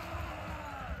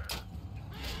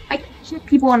 I can hit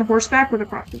people on horseback with a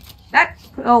crossbow. That.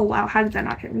 Oh, wow. How did that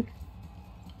not hit me?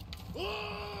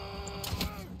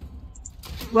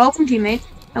 Welcome, teammate.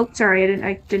 Oh, sorry.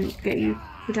 I didn't get you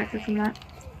protected from that.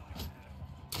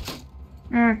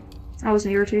 That was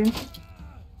irritating.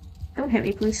 Don't hit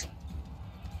me, please.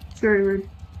 It's very rude.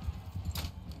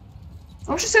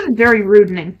 I just said it's very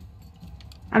rudening.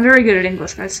 I'm very good at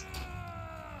English, guys.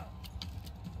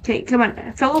 Okay, come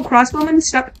on. Fellow crossbowmen,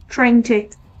 stop trying to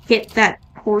hit that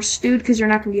horse dude, because you're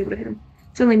not going to be able to hit him.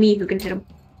 It's only me who can hit him.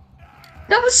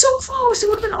 That was so close! It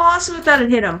would have been awesome if that had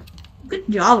hit him. Good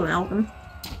job, Malcolm.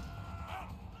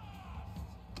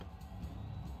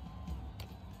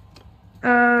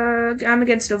 I'm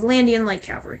against a Vlandian light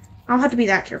cavalry. I'll have to be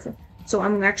that careful. So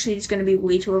I'm actually just going to be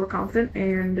way too overconfident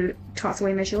and toss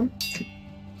away my shield.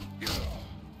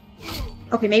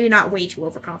 Okay, maybe not way too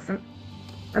overconfident.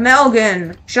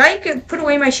 Amalgam! Should I put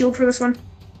away my shield for this one?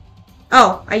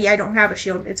 Oh, I don't have a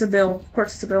shield. It's a bill. Of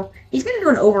course it's a bill. He's going to do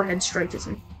an overhead strike,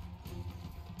 isn't he?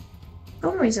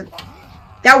 Oh no, he's in.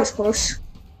 That was close.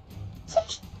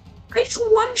 I just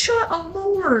one-shot a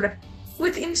lord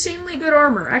with insanely good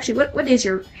armor. Actually, what is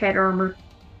your head armor?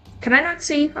 Can I not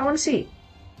see? I want to see.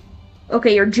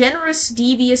 Okay, you're generous,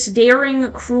 devious,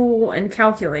 daring, cruel, and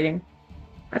calculating.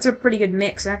 That's a pretty good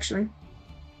mix, actually.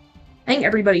 I think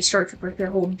everybody starts with like the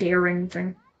whole daring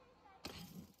thing.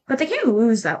 But they can't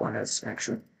lose that one,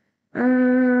 actually.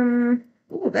 Ooh,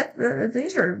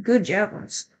 these are good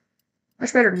javelins.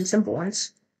 Much better than simple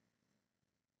ones.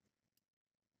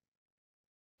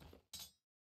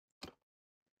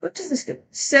 What does this do?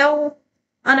 Sell,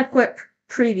 unequip,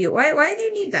 preview. Why do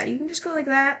you need that? You can just go like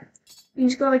that. You can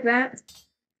just go like that.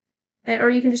 Or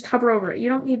you can just hover over it. You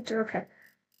don't need to, okay.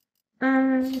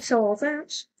 Sell all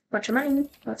that. Bunch of money.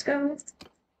 Let's go.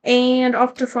 And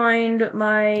off to find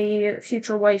my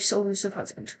future wife's elusive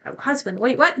husband. Oh, husband.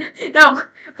 Wait, what? No!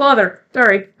 Father.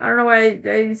 Sorry. I don't know why.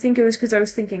 I think it was because I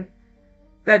was thinking.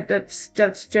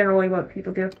 That's generally what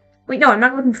people do. Wait, no, I'm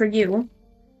not looking for you.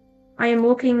 I am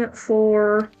looking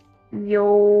for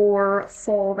your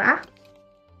father.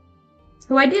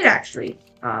 Who I did actually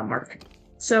mark.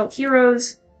 So,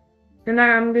 heroes. And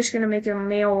I'm just gonna make him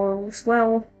male as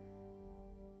well.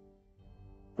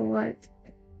 What?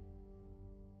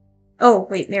 Oh,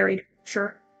 wait, married.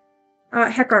 Sure.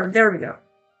 Heckard, there we go.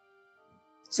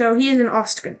 So, he is in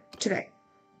Ostgen today.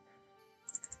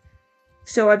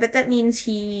 So, I bet that means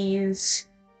he's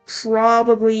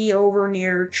probably over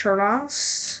near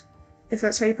Charas. If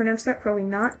that's how you pronounce that, probably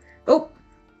not. Oh!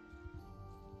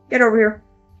 Get over here.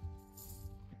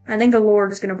 I think the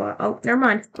Lord is gonna buy. Oh, never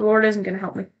mind. The Lord isn't gonna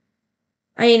help me.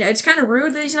 I mean, it's kind of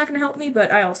rude that he's not gonna help me,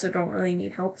 but I also don't really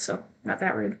need help, so not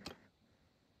that rude.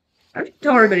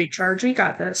 Don't everybody charge. We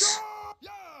got this.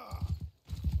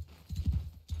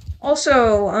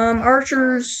 Also,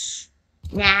 archers.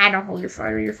 Nah, don't hold your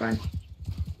fire. You're fine.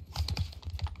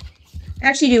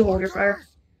 Actually, do hold your fire.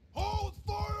 Hold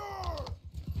fire!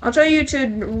 I'll tell you to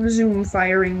resume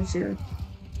firing soon.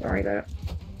 Sorry about it.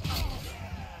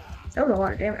 That was a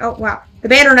lot of damage. Oh, wow. The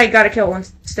Banner Knight got a kill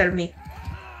instead of me.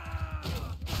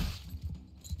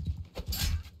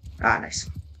 Ah, nice.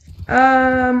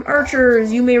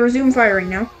 Archers, you may resume firing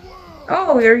now.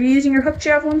 Oh, are you using your hook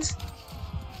javelins?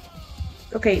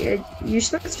 Okay, you're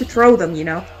supposed to throw them, you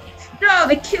know. No,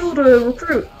 they killed a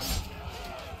recruit.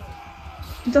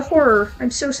 The horror. I'm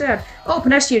so sad. Oh,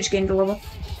 Panestia just gained a level.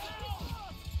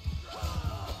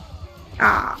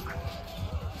 Ah.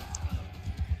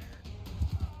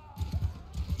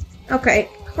 Okay,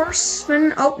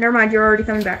 horseman. Oh, never mind. You're already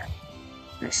coming back.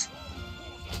 Nice.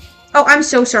 Oh, I'm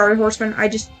so sorry, horseman. I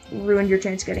just ruined your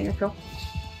chance getting a kill.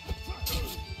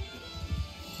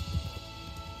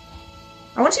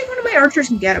 I want to see if one of my archers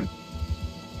can get him.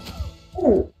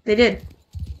 Oh, they did.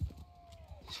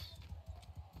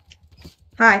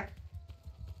 Hi.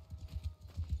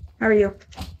 How are you?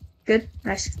 Good?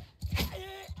 Nice.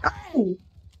 Oh!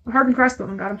 A hardened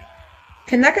crossbowman got him.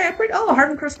 Can that guy upgrade? Oh, a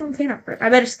hardened crossbowman can upgrade. I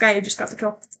bet it's the guy who just got the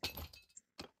kill.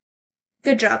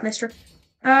 Good job, mister.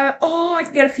 Oh, I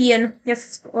can get a Fian.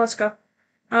 Yes, let's go.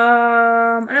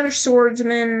 Another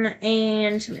swordsman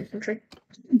and some infantry.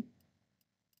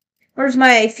 Where's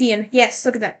my Fian? Yes,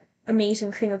 look at that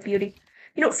amazing thing of beauty.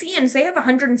 You know, Fians, they have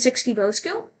 160 bow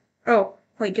skill. Oh,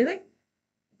 wait, do they?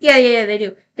 Yeah, they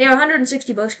do. They have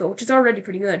 160 bow skill, which is already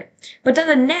pretty good. But then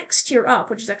the next tier up,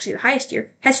 which is actually the highest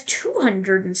tier, has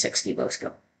 260 bow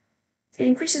skill. It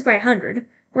increases by 100.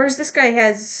 Whereas this guy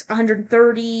has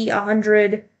 130,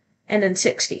 100, and then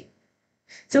 60.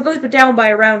 So it goes down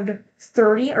by around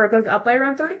 30, or it goes up by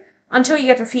around 30, until you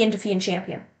get to Fiend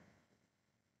Champion.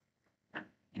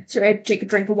 So I take a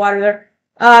drink of water there.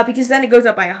 Because then it goes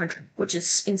up by 100, which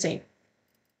is insane.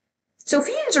 So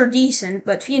Fiends are decent,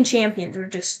 but Fiend Champions are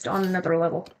just on another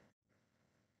level.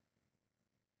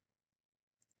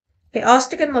 Okay,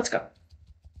 Ostigan, let's go.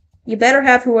 You better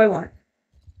have who I want.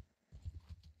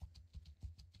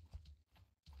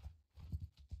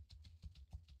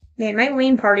 Man, my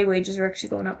main party wages are actually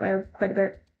going up by quite a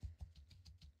bit.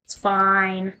 It's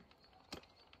fine.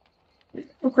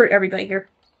 Recruit everybody here.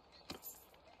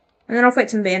 And then I'll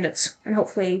fight some bandits. And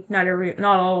hopefully not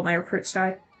all of my recruits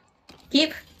die.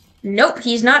 Keep. Nope,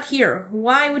 he's not here.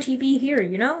 Why would he be here,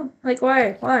 you know? Like,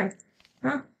 why? Why?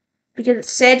 Huh? Because it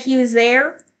said he was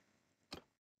there?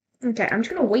 Okay, I'm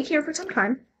just gonna wait here for some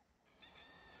time.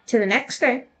 To the next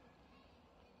day.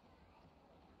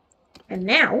 And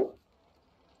now...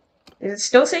 Does it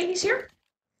still say he's here?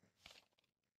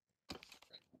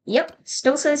 Yep,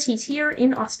 still says he's here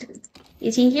in Austin.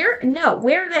 Is he here? No,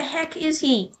 where the heck is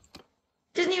he?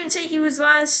 Doesn't even say he was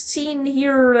last seen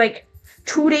here, like,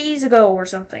 2 days ago or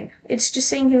something. It's just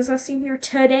saying he was last seen here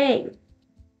today.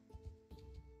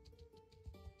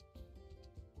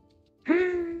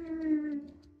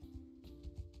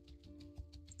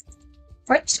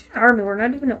 Fight an army, we're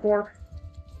not even at war.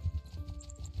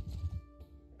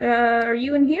 Are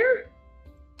you in here?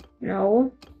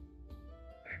 No.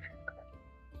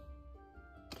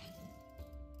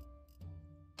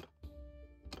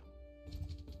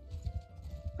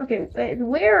 Okay,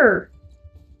 where?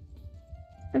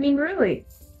 I mean, really?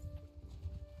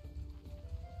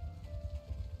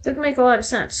 Doesn't make a lot of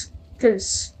sense,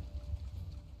 because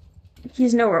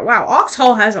he's nowhere. Wow,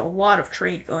 Oxhall has a lot of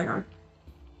trade going on.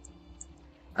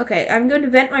 Okay, I'm going to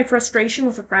vent my frustration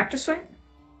with a practice fight.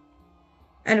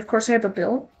 And of course I have a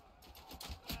bill.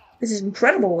 This is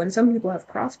incredible when some people have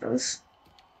crossbows.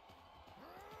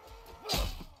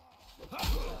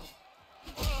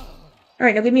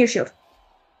 Alright, now give me your shield.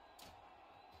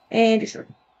 And your sword.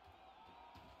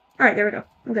 Alright, there we go.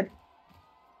 I'm good.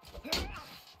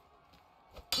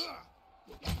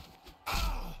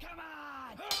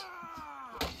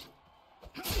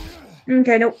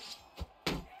 Okay, nope.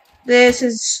 This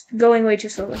is going way too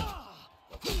slowly.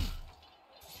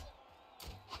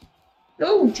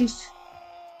 Oh, jeez.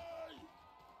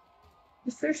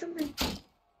 Is there something?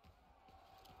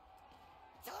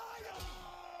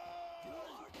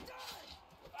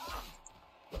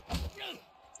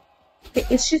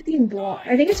 It's just being blocked.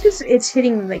 I think it's because it's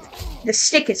hitting, like, the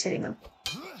stick is hitting them.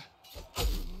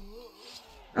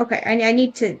 Okay, I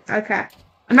need to... Okay.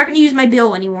 I'm not going to use my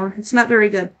bill anymore. It's not very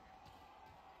good.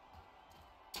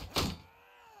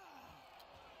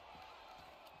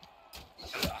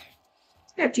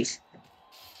 Oh, jeez.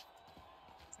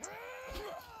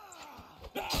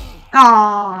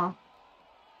 Aww.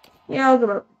 Yeah, I'll give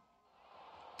up.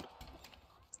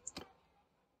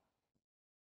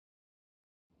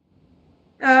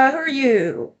 Who are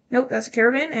you? Nope, that's a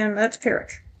caravan, and that's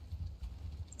Parrot.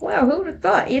 Wow, who would have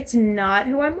thought? It's not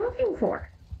who I'm looking for.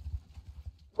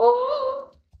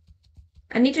 Oh!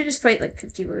 I need to just fight like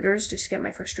 50 looters just to get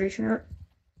my frustration out.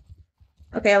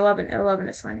 Okay, 11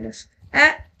 is fine, I guess.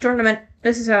 Tournament.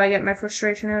 This is how I get my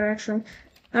frustration out, actually.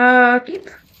 Keep.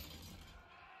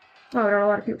 Oh, there are a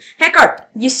lot of people. Heckart!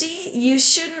 You see, you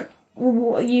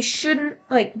shouldn't,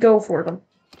 like, go for them.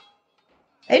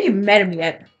 I haven't even met him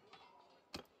yet.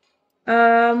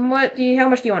 How much do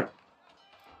you want?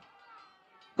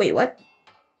 Wait, what?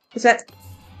 Is that...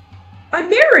 I'm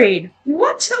married!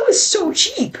 What? That was so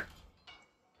cheap!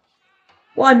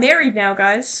 Well, I'm married now,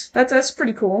 guys. That's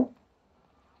pretty cool.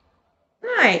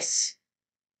 Nice.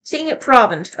 Seeing it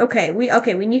province. Okay,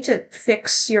 we need to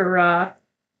fix your,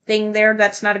 thing there.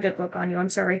 That's not a good look on you, I'm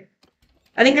sorry.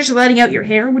 I think just letting out your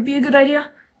hair would be a good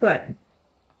idea, but...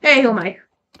 Hey, who am I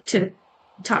to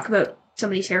talk about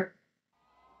somebody's hair?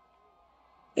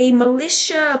 A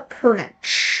militia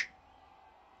pernach.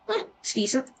 It's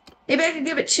decent. Maybe I could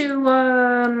give it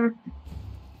to,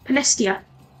 Panestia.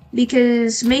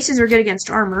 Because maces are good against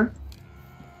armor.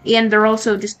 And they're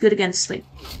also just good against, like,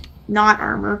 not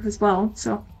armor as well,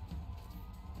 so.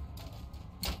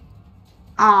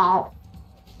 Ow.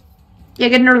 Yeah,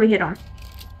 get an early hit on.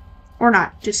 Or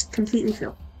not, just completely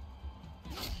fill.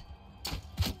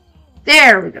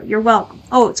 There we go, you're welcome.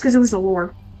 Oh, it's because it was the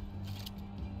lore.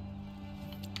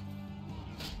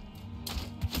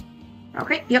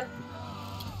 Okay, yep.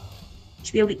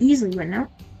 Should be able to easily win now.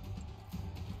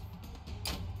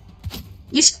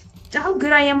 You see how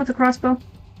good I am with the crossbow?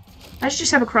 I should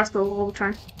just have a crossbow all the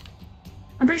time.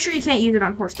 I'm pretty sure you can't use it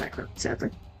on horseback,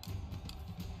 sadly.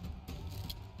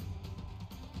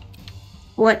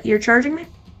 What, you're charging me?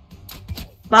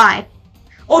 Bye.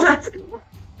 Oh,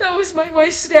 that was my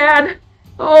stat.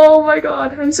 Oh my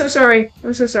god, I'm so sorry.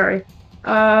 I'm so sorry.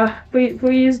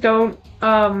 Please don't,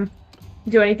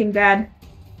 do anything bad.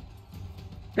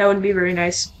 That wouldn't be very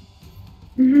nice.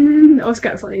 That was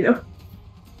kind of funny, though.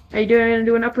 Are you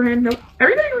do an upper hand? Nope.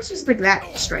 Everybody was just like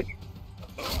that strike.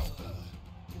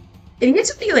 If you get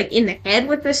something, like, in the head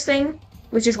with this thing,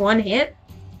 with just one hit,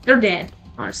 they're dead,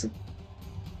 honestly.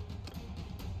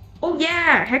 Oh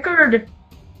yeah, Heckard!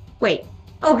 Wait.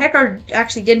 Oh, Heckard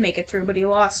actually did make it through, but he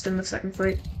lost in the second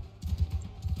fight.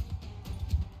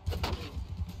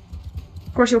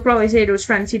 Of course, he'll probably say to his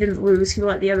friends he didn't lose, he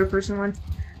let the other person win.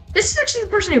 This is actually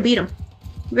the person who beat him.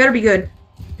 You better be good.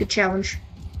 Good challenge.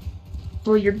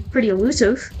 Well, you're pretty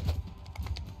elusive.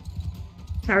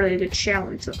 It's not really a good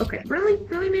challenge, so okay. Really?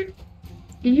 Really, man?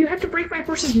 Did you have to break my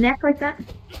horse's neck like that?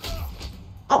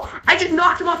 Oh, I just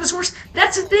knocked him off his horse!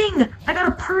 That's the thing! I got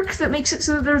a perk that makes it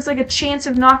so that there's, like, a chance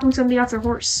of knocking somebody off their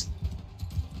horse.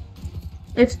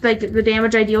 If, like, the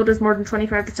damage I deal does more than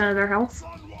 25% of their health.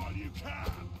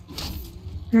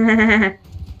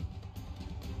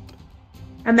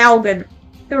 Amalgam.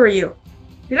 Who are you?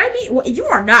 Did I meet? Well, you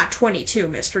are not 22,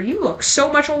 mister. You look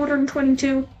so much older than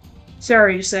 22.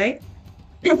 Sorry to say.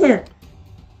 Yeah,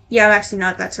 I'm actually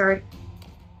not that sorry.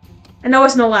 And that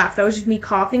wasn't a laugh. That was just me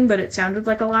coughing, but it sounded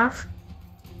like a laugh.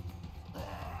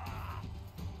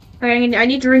 Okay, I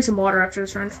need to drink some water after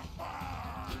this run.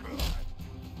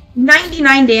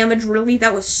 99 damage, really?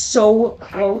 That was so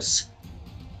close.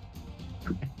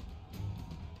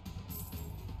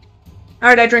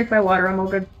 Alright, I drank my water. I'm all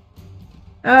good.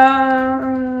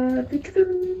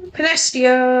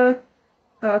 Panestia.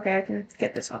 Oh, okay, I can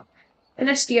get this off.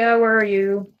 Panestia, where are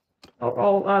you?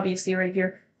 Oh, obviously right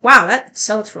here. Wow, that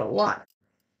sells for a lot.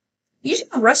 You using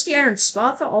a rusty iron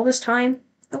spatha all this time?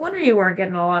 No wonder you weren't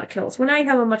getting a lot of kills. When I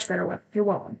have a much better weapon. You're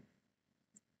welcome.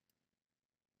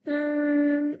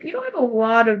 You don't have a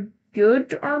lot of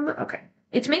good armor? Okay.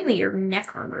 It's mainly your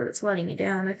neck armor that's letting you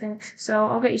down, I think. So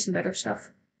I'll get you some better stuff.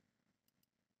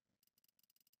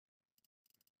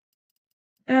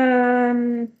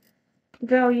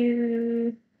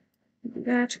 Value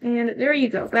that, and there you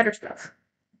go, better stuff.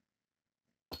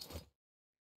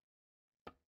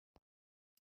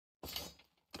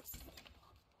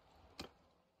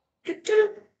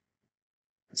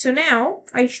 So now,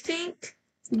 I think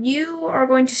you are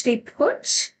going to stay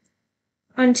put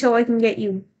until I can get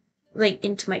you, like,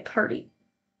 into my party.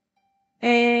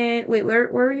 And, wait, where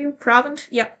are you? Provant?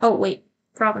 Yeah, oh, wait,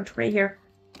 Provant, right here.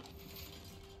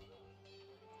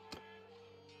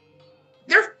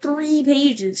 There are 3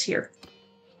 pages here.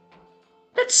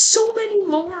 That's so many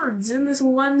lords in this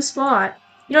one spot.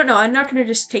 You don't know, I'm not gonna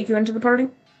just take you into the party.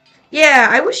 Yeah,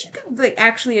 I wish you could, like,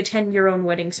 actually attend your own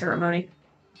wedding ceremony.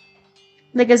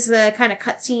 Like, as the kind of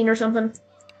cutscene or something.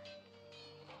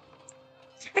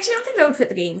 Actually, I don't think that would fit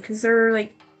the game, because there are,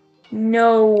 like,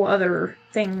 no other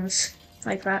things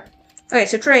like that. Okay,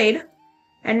 so trade.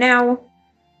 And now...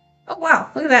 Oh, wow,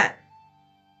 look at that.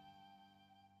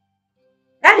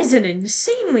 That is an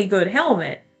insanely good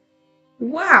helmet.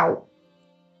 Wow.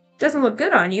 Doesn't look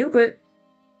good on you, but...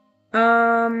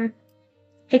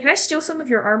 Hey, can I steal some of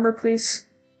your armor, please?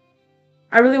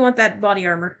 I really want that body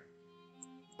armor.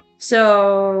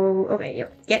 So... Okay,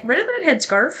 yep. Get rid of that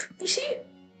headscarf. You see?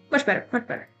 Much better, much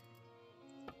better.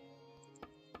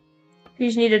 She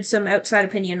just needed some outside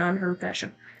opinion on her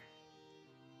fashion.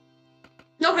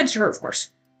 No offense to her, of course.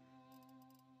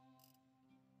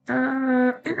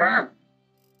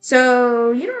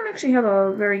 So, you don't actually have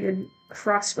a very good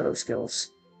crossbow skills.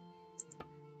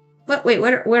 But wait,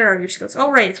 where are your skills?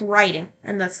 Oh, right, it's riding,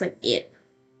 and that's, like, it.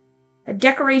 A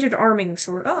decorated arming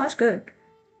sword. Oh, that's good.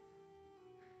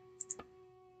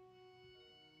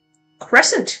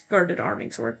 Crescent guarded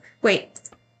arming sword. Wait.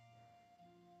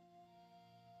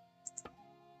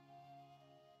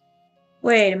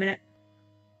 Wait a minute.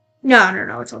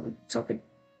 No, it's all good. It's all good.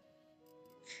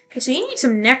 Okay, so you need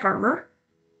some neck armor.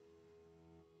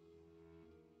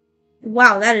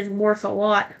 Wow, that is worth a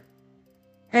lot.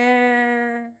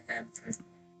 I'm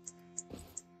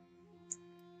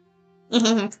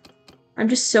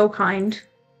just so kind.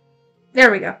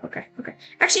 There we go. Okay.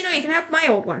 Actually, no, you can have my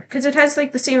old one, because it has,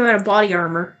 like, the same amount of body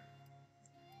armor.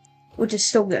 Which is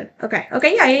still good. Okay,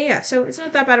 yeah. So it's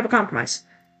not that bad of a compromise.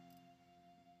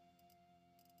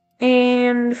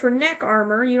 And for neck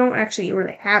armor, you don't actually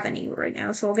really have any right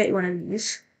now, so I'll get you one of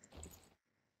these.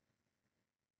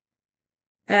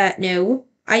 No.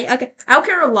 I don't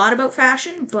care a lot about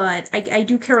fashion, but I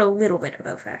do care a little bit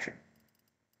about fashion.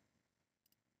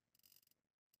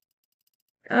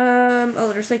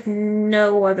 Oh, there's like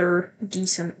no other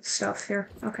decent stuff here.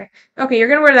 Okay. Okay, you're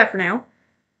gonna wear that for now.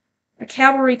 A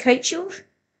cavalry kite shield?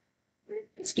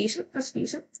 That's decent, that's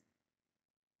decent.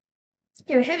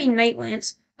 Yeah, a heavy night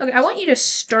lance. Okay, I want you to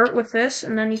start with this,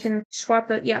 and then you can swap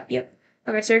the, yep.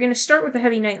 Okay, so you're gonna start with the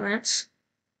heavy night lance.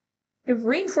 You have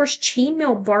reinforced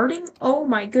chainmail barding? Oh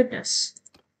my goodness.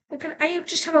 I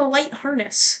just have a light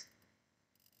harness.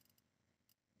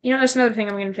 You know, that's another thing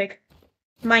I'm gonna take.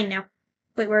 Mine now.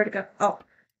 Wait, where'd it go? Oh.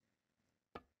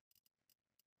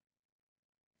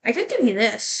 I could give you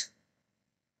this.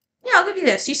 Yeah, I'll give you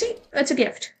this. You see? That's a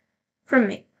gift. From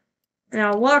me. And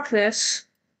I'll lock this.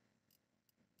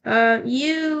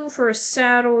 You, for a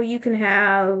saddle, you can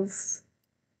have...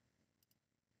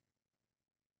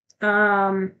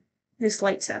 this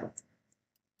light saddle.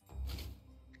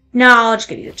 No, I'll just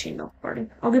give you the chainmail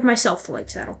barding. I'll give myself the light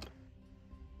saddle.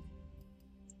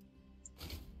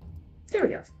 There we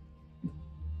go.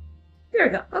 There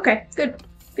we go. Okay, good.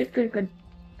 Good.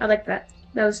 I like that.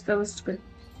 That was good.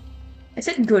 I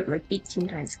said good like 18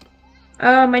 times.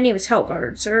 My name is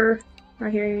Hellguard, sir.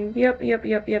 Right here.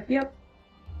 Yep.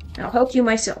 I'll help you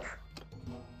myself.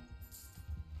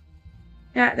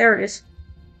 Yeah, there it is.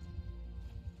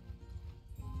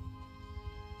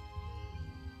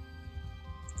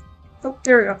 Oh,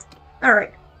 there we go.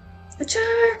 Alright.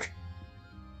 Attack!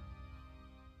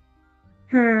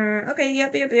 Okay,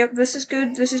 yep. This is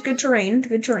good. This is good terrain.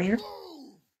 Good terrain.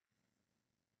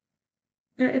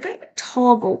 If I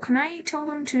toggle, can I tell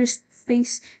them to just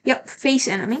face... Yep, face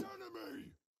enemy.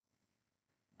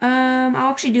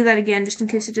 I'll actually do that again, just in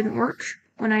case it didn't work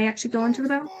when I actually go into the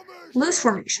battle. Loose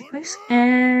formation, please.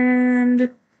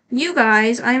 And you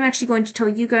guys, I'm actually going to tell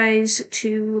you guys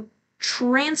to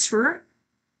transfer.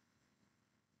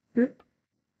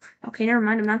 Okay, never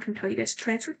mind. I'm not going to tell you guys to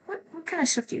transfer. What kind of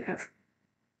stuff do you have?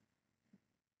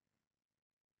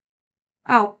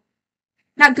 Oh,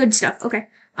 not good stuff. Okay.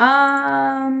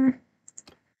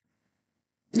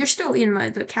 You're still in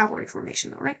the cavalry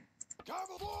formation, though, right?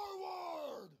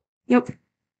 Yep.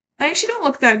 I actually don't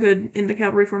look that good in the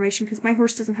cavalry formation because my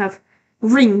horse doesn't have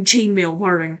ring chainmail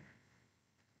barding.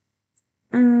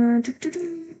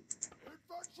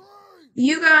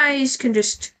 You guys can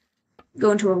just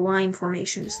go into a line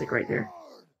formation, just like right there.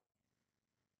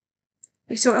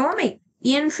 So I want my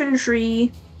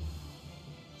infantry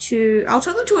to... I'll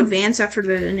tell them to advance after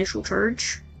the initial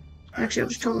charge. Actually, I'll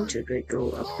just tell them to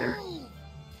go up there.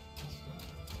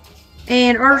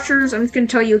 And archers, I'm just going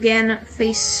to tell you again,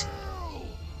 face...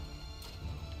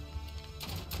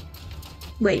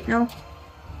 Wait, no.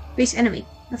 Face enemy.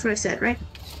 That's what I said, right?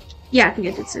 Yeah, I think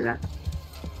I did say that.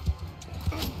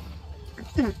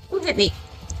 Who hit me?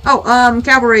 Oh,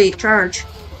 cavalry, charge.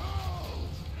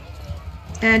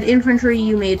 And infantry,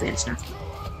 you may advance now.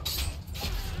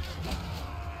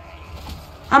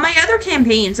 On my other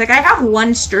campaigns, like, I have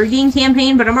one Sturging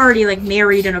campaign, but I'm already, like,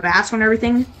 married and a vassal and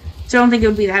everything, so I don't think it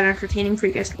would be that entertaining for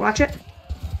you guys to watch it.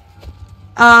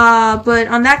 But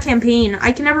on that campaign,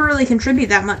 I can never really contribute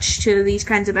that much to these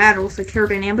kinds of battles, like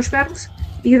caravan ambush battles,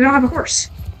 because I don't have a horse.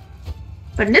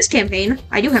 But in this campaign,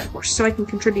 I do have a horse, so I can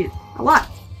contribute a lot.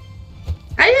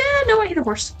 No, I hit a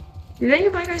horse. Did any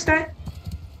of my guys die?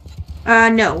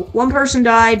 No. One person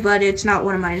died, but it's not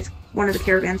one of mine. It's one of the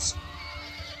caravans.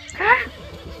 Ah!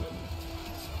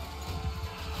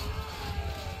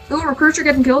 Oh, recruits are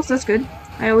getting kills. That's good.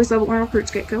 I always love it when recruits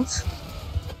get kills.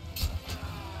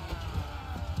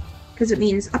 Because it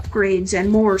means upgrades and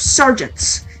more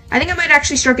sergeants. I think I might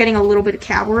actually start getting a little bit of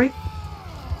cavalry.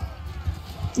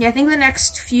 Yeah, I think the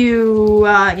next few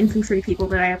infantry people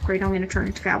that I upgrade, I'm going to turn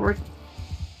into cavalry.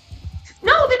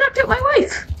 No, they knocked out my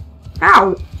wife!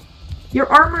 Ow! Your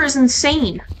armor is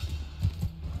insane.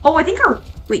 Oh, I think her...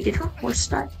 Wait, did her horse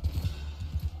die?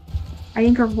 I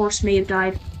think her horse may have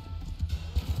died.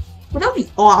 Well, that would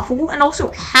be awful. And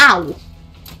also, how?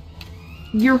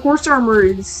 Your horse armor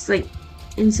is, like,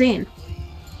 insane.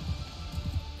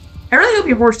 I really hope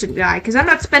your horse didn't die, because I'm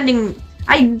not spending...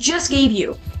 I just gave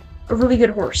you a really good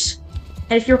horse.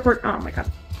 And if your horse... Oh my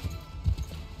god.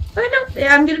 But no,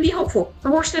 I'm gonna be hopeful. Her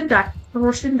horse didn't die. Her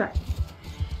horse didn't die.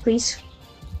 Please.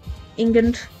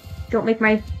 England, don't make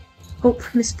my hope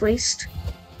misplaced.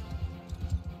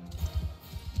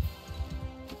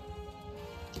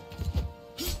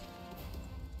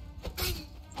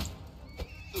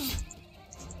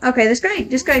 Okay,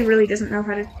 this guy really doesn't know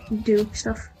how to do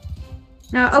stuff.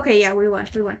 No, okay, yeah, we won.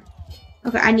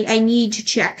 Okay, I need to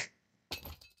check.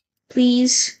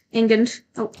 Please, England.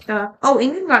 Oh,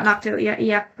 England got knocked out.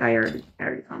 Yeah, I already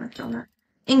commented on that.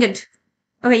 England.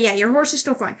 Okay, yeah, your horse is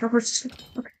still fine.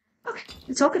 Okay,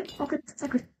 it's all good.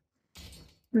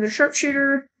 There's a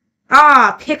sharpshooter.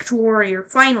 Ah, picked warrior,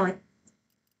 finally.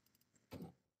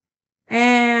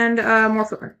 And, more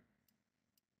footmen.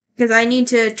 Because I need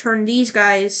to turn these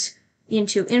guys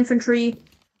into infantry,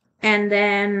 and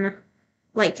then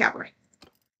light cavalry.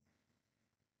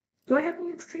 Do I have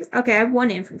any infantry? Okay, I have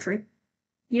 1 infantry.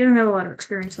 You don't have a lot of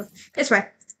experience, though. It's fine.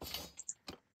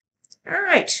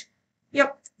 Alright.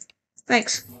 Yep.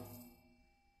 Thanks.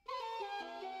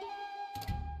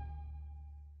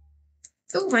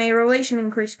 Oh, my relation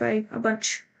increased by a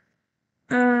bunch.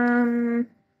 You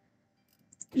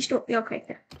still... Okay,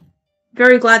 yeah.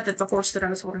 Very glad that the horse that I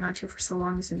was holding on to for so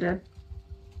long isn't dead.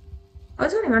 I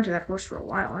was holding on to that horse for a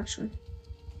while, actually.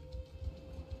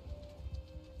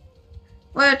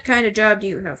 What kind of job do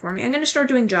you have for me? I'm gonna start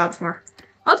doing jobs more.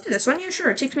 I'll do this one, yeah,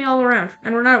 sure. It takes me all around.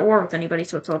 And we're not at war with anybody,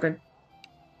 so it's all good.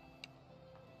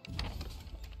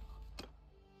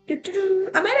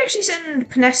 I might actually send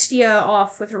Panestia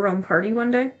off with her own party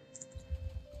one day.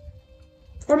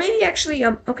 Or maybe actually,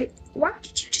 okay. Why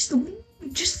did you just leave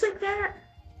just like that?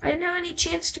 I didn't have any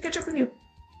chance to catch up with you.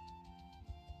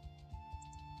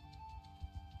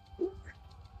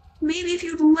 Maybe if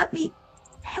you'd let me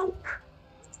help.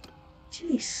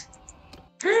 Jeez.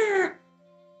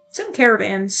 Some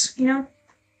caravans, you know?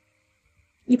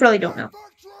 You probably don't know.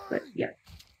 But, yeah.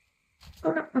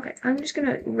 Oh, no. Okay. I'm just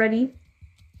gonna ready.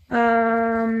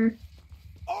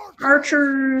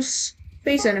 Archers.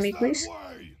 Face enemy, please.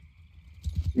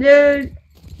 The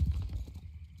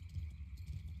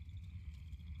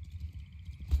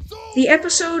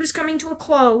episode is coming to a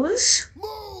close.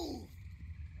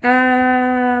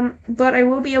 But I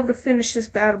will be able to finish this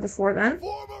battle before then.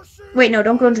 Wait, no,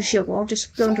 don't go into shield wall.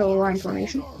 Just go into a line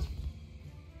formation.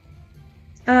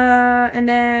 And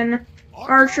then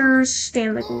archers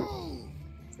stand like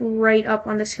right up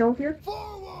on this hill here.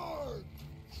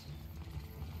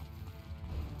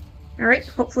 Alright,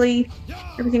 hopefully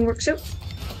everything works out.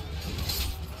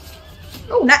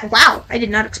 Oh, wow! I did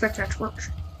not expect that to work.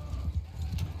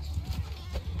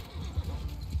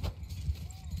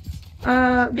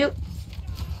 Nope.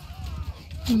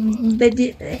 Don't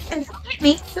hit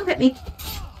me! Don't hit me!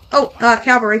 Oh,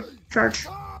 cavalry. Charge.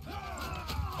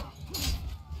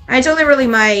 It's only really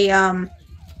my,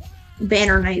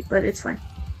 banner knight, but it's fine.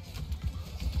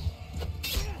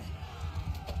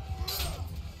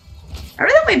 I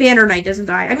really hope my banner knight doesn't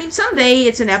die. I mean, someday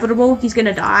it's inevitable he's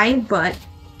gonna die, but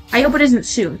I hope it isn't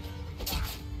soon.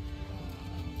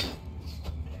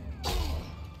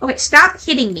 Okay, stop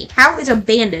hitting me. How is a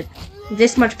bandit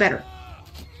this much better?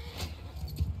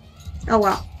 Oh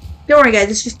well. Don't worry, guys.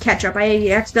 It's just ketchup.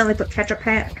 I accidentally put ketchup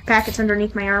packets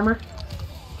underneath my armor.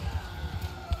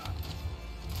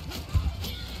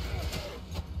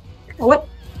 Oh, what?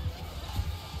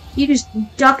 You just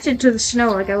ducked into the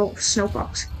snow like a little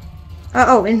snowfox.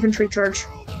 Oh, infantry charge.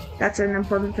 That's an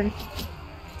important thing.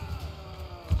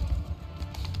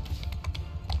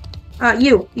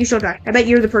 You shall die. I bet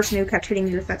you're the person who kept hitting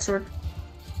me with that sword.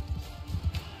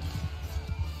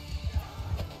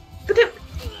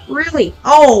 Really?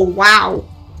 Oh, wow.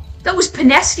 That was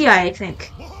Panestia, I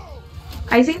think.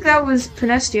 I think that was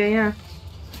Panestia, yeah.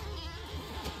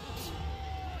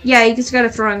 Yeah, he just got a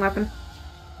throwing weapon.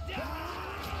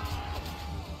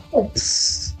 Oh,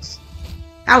 psst.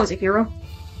 That was a hero.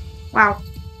 Wow.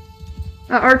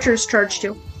 Archers charge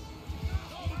too.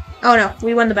 Oh no,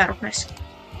 we won the battle. Nice.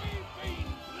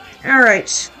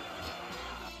 Alright.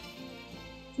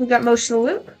 We got most of the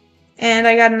loot. And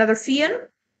I got another Fian.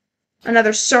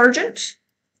 Another sergeant.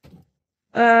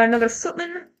 Another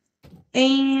footman.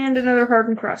 And another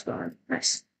hardened crossbowman.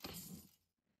 Nice.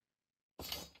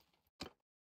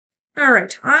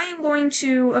 Alright, I'm going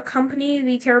to accompany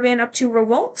the caravan up to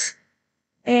Revolt.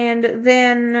 And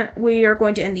then we are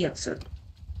going to end the episode.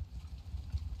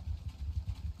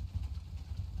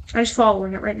 I'm just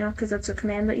following it right now, because that's a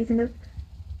command that you can do.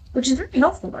 Which is very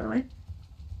helpful, by the way.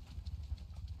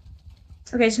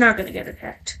 Okay, it's not going to get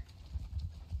attacked.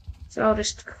 So I'll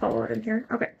just follow it in here.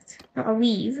 Okay, now I'll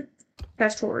leave.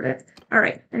 Fast forward it.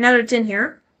 Alright, and now that it's in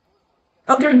here...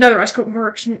 Oh, there's another escort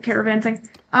merchant caravan thing.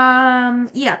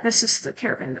 Yeah, this is the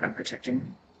caravan that I'm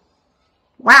protecting.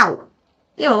 Wow!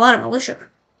 You have a lot of militia.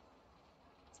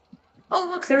 Oh,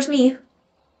 look, there's me.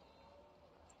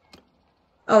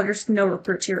 Oh, there's no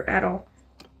recruits here at all.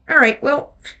 Alright,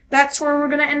 well, that's where we're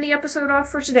gonna end the episode off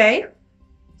for today.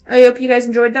 I hope you guys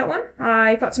enjoyed that one.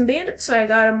 I fought some bandits, I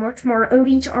got a much more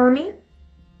elite army.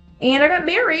 And I got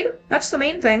married. That's the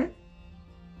main thing.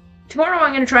 Tomorrow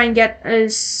I'm gonna try and get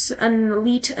an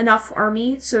elite enough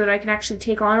army so that I can actually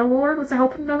take on a lord with the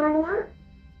help of another lord.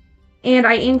 And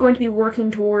I am going to be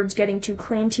working towards getting to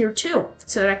clan tier 2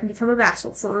 so that I can become a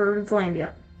vassal for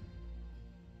Vlandia.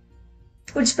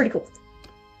 which is pretty cool.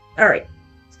 Alright.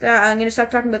 I'm going to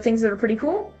stop talking about things that are pretty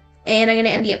cool, and I'm going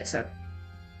to end the episode.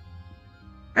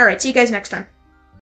 Alright, see you guys next time.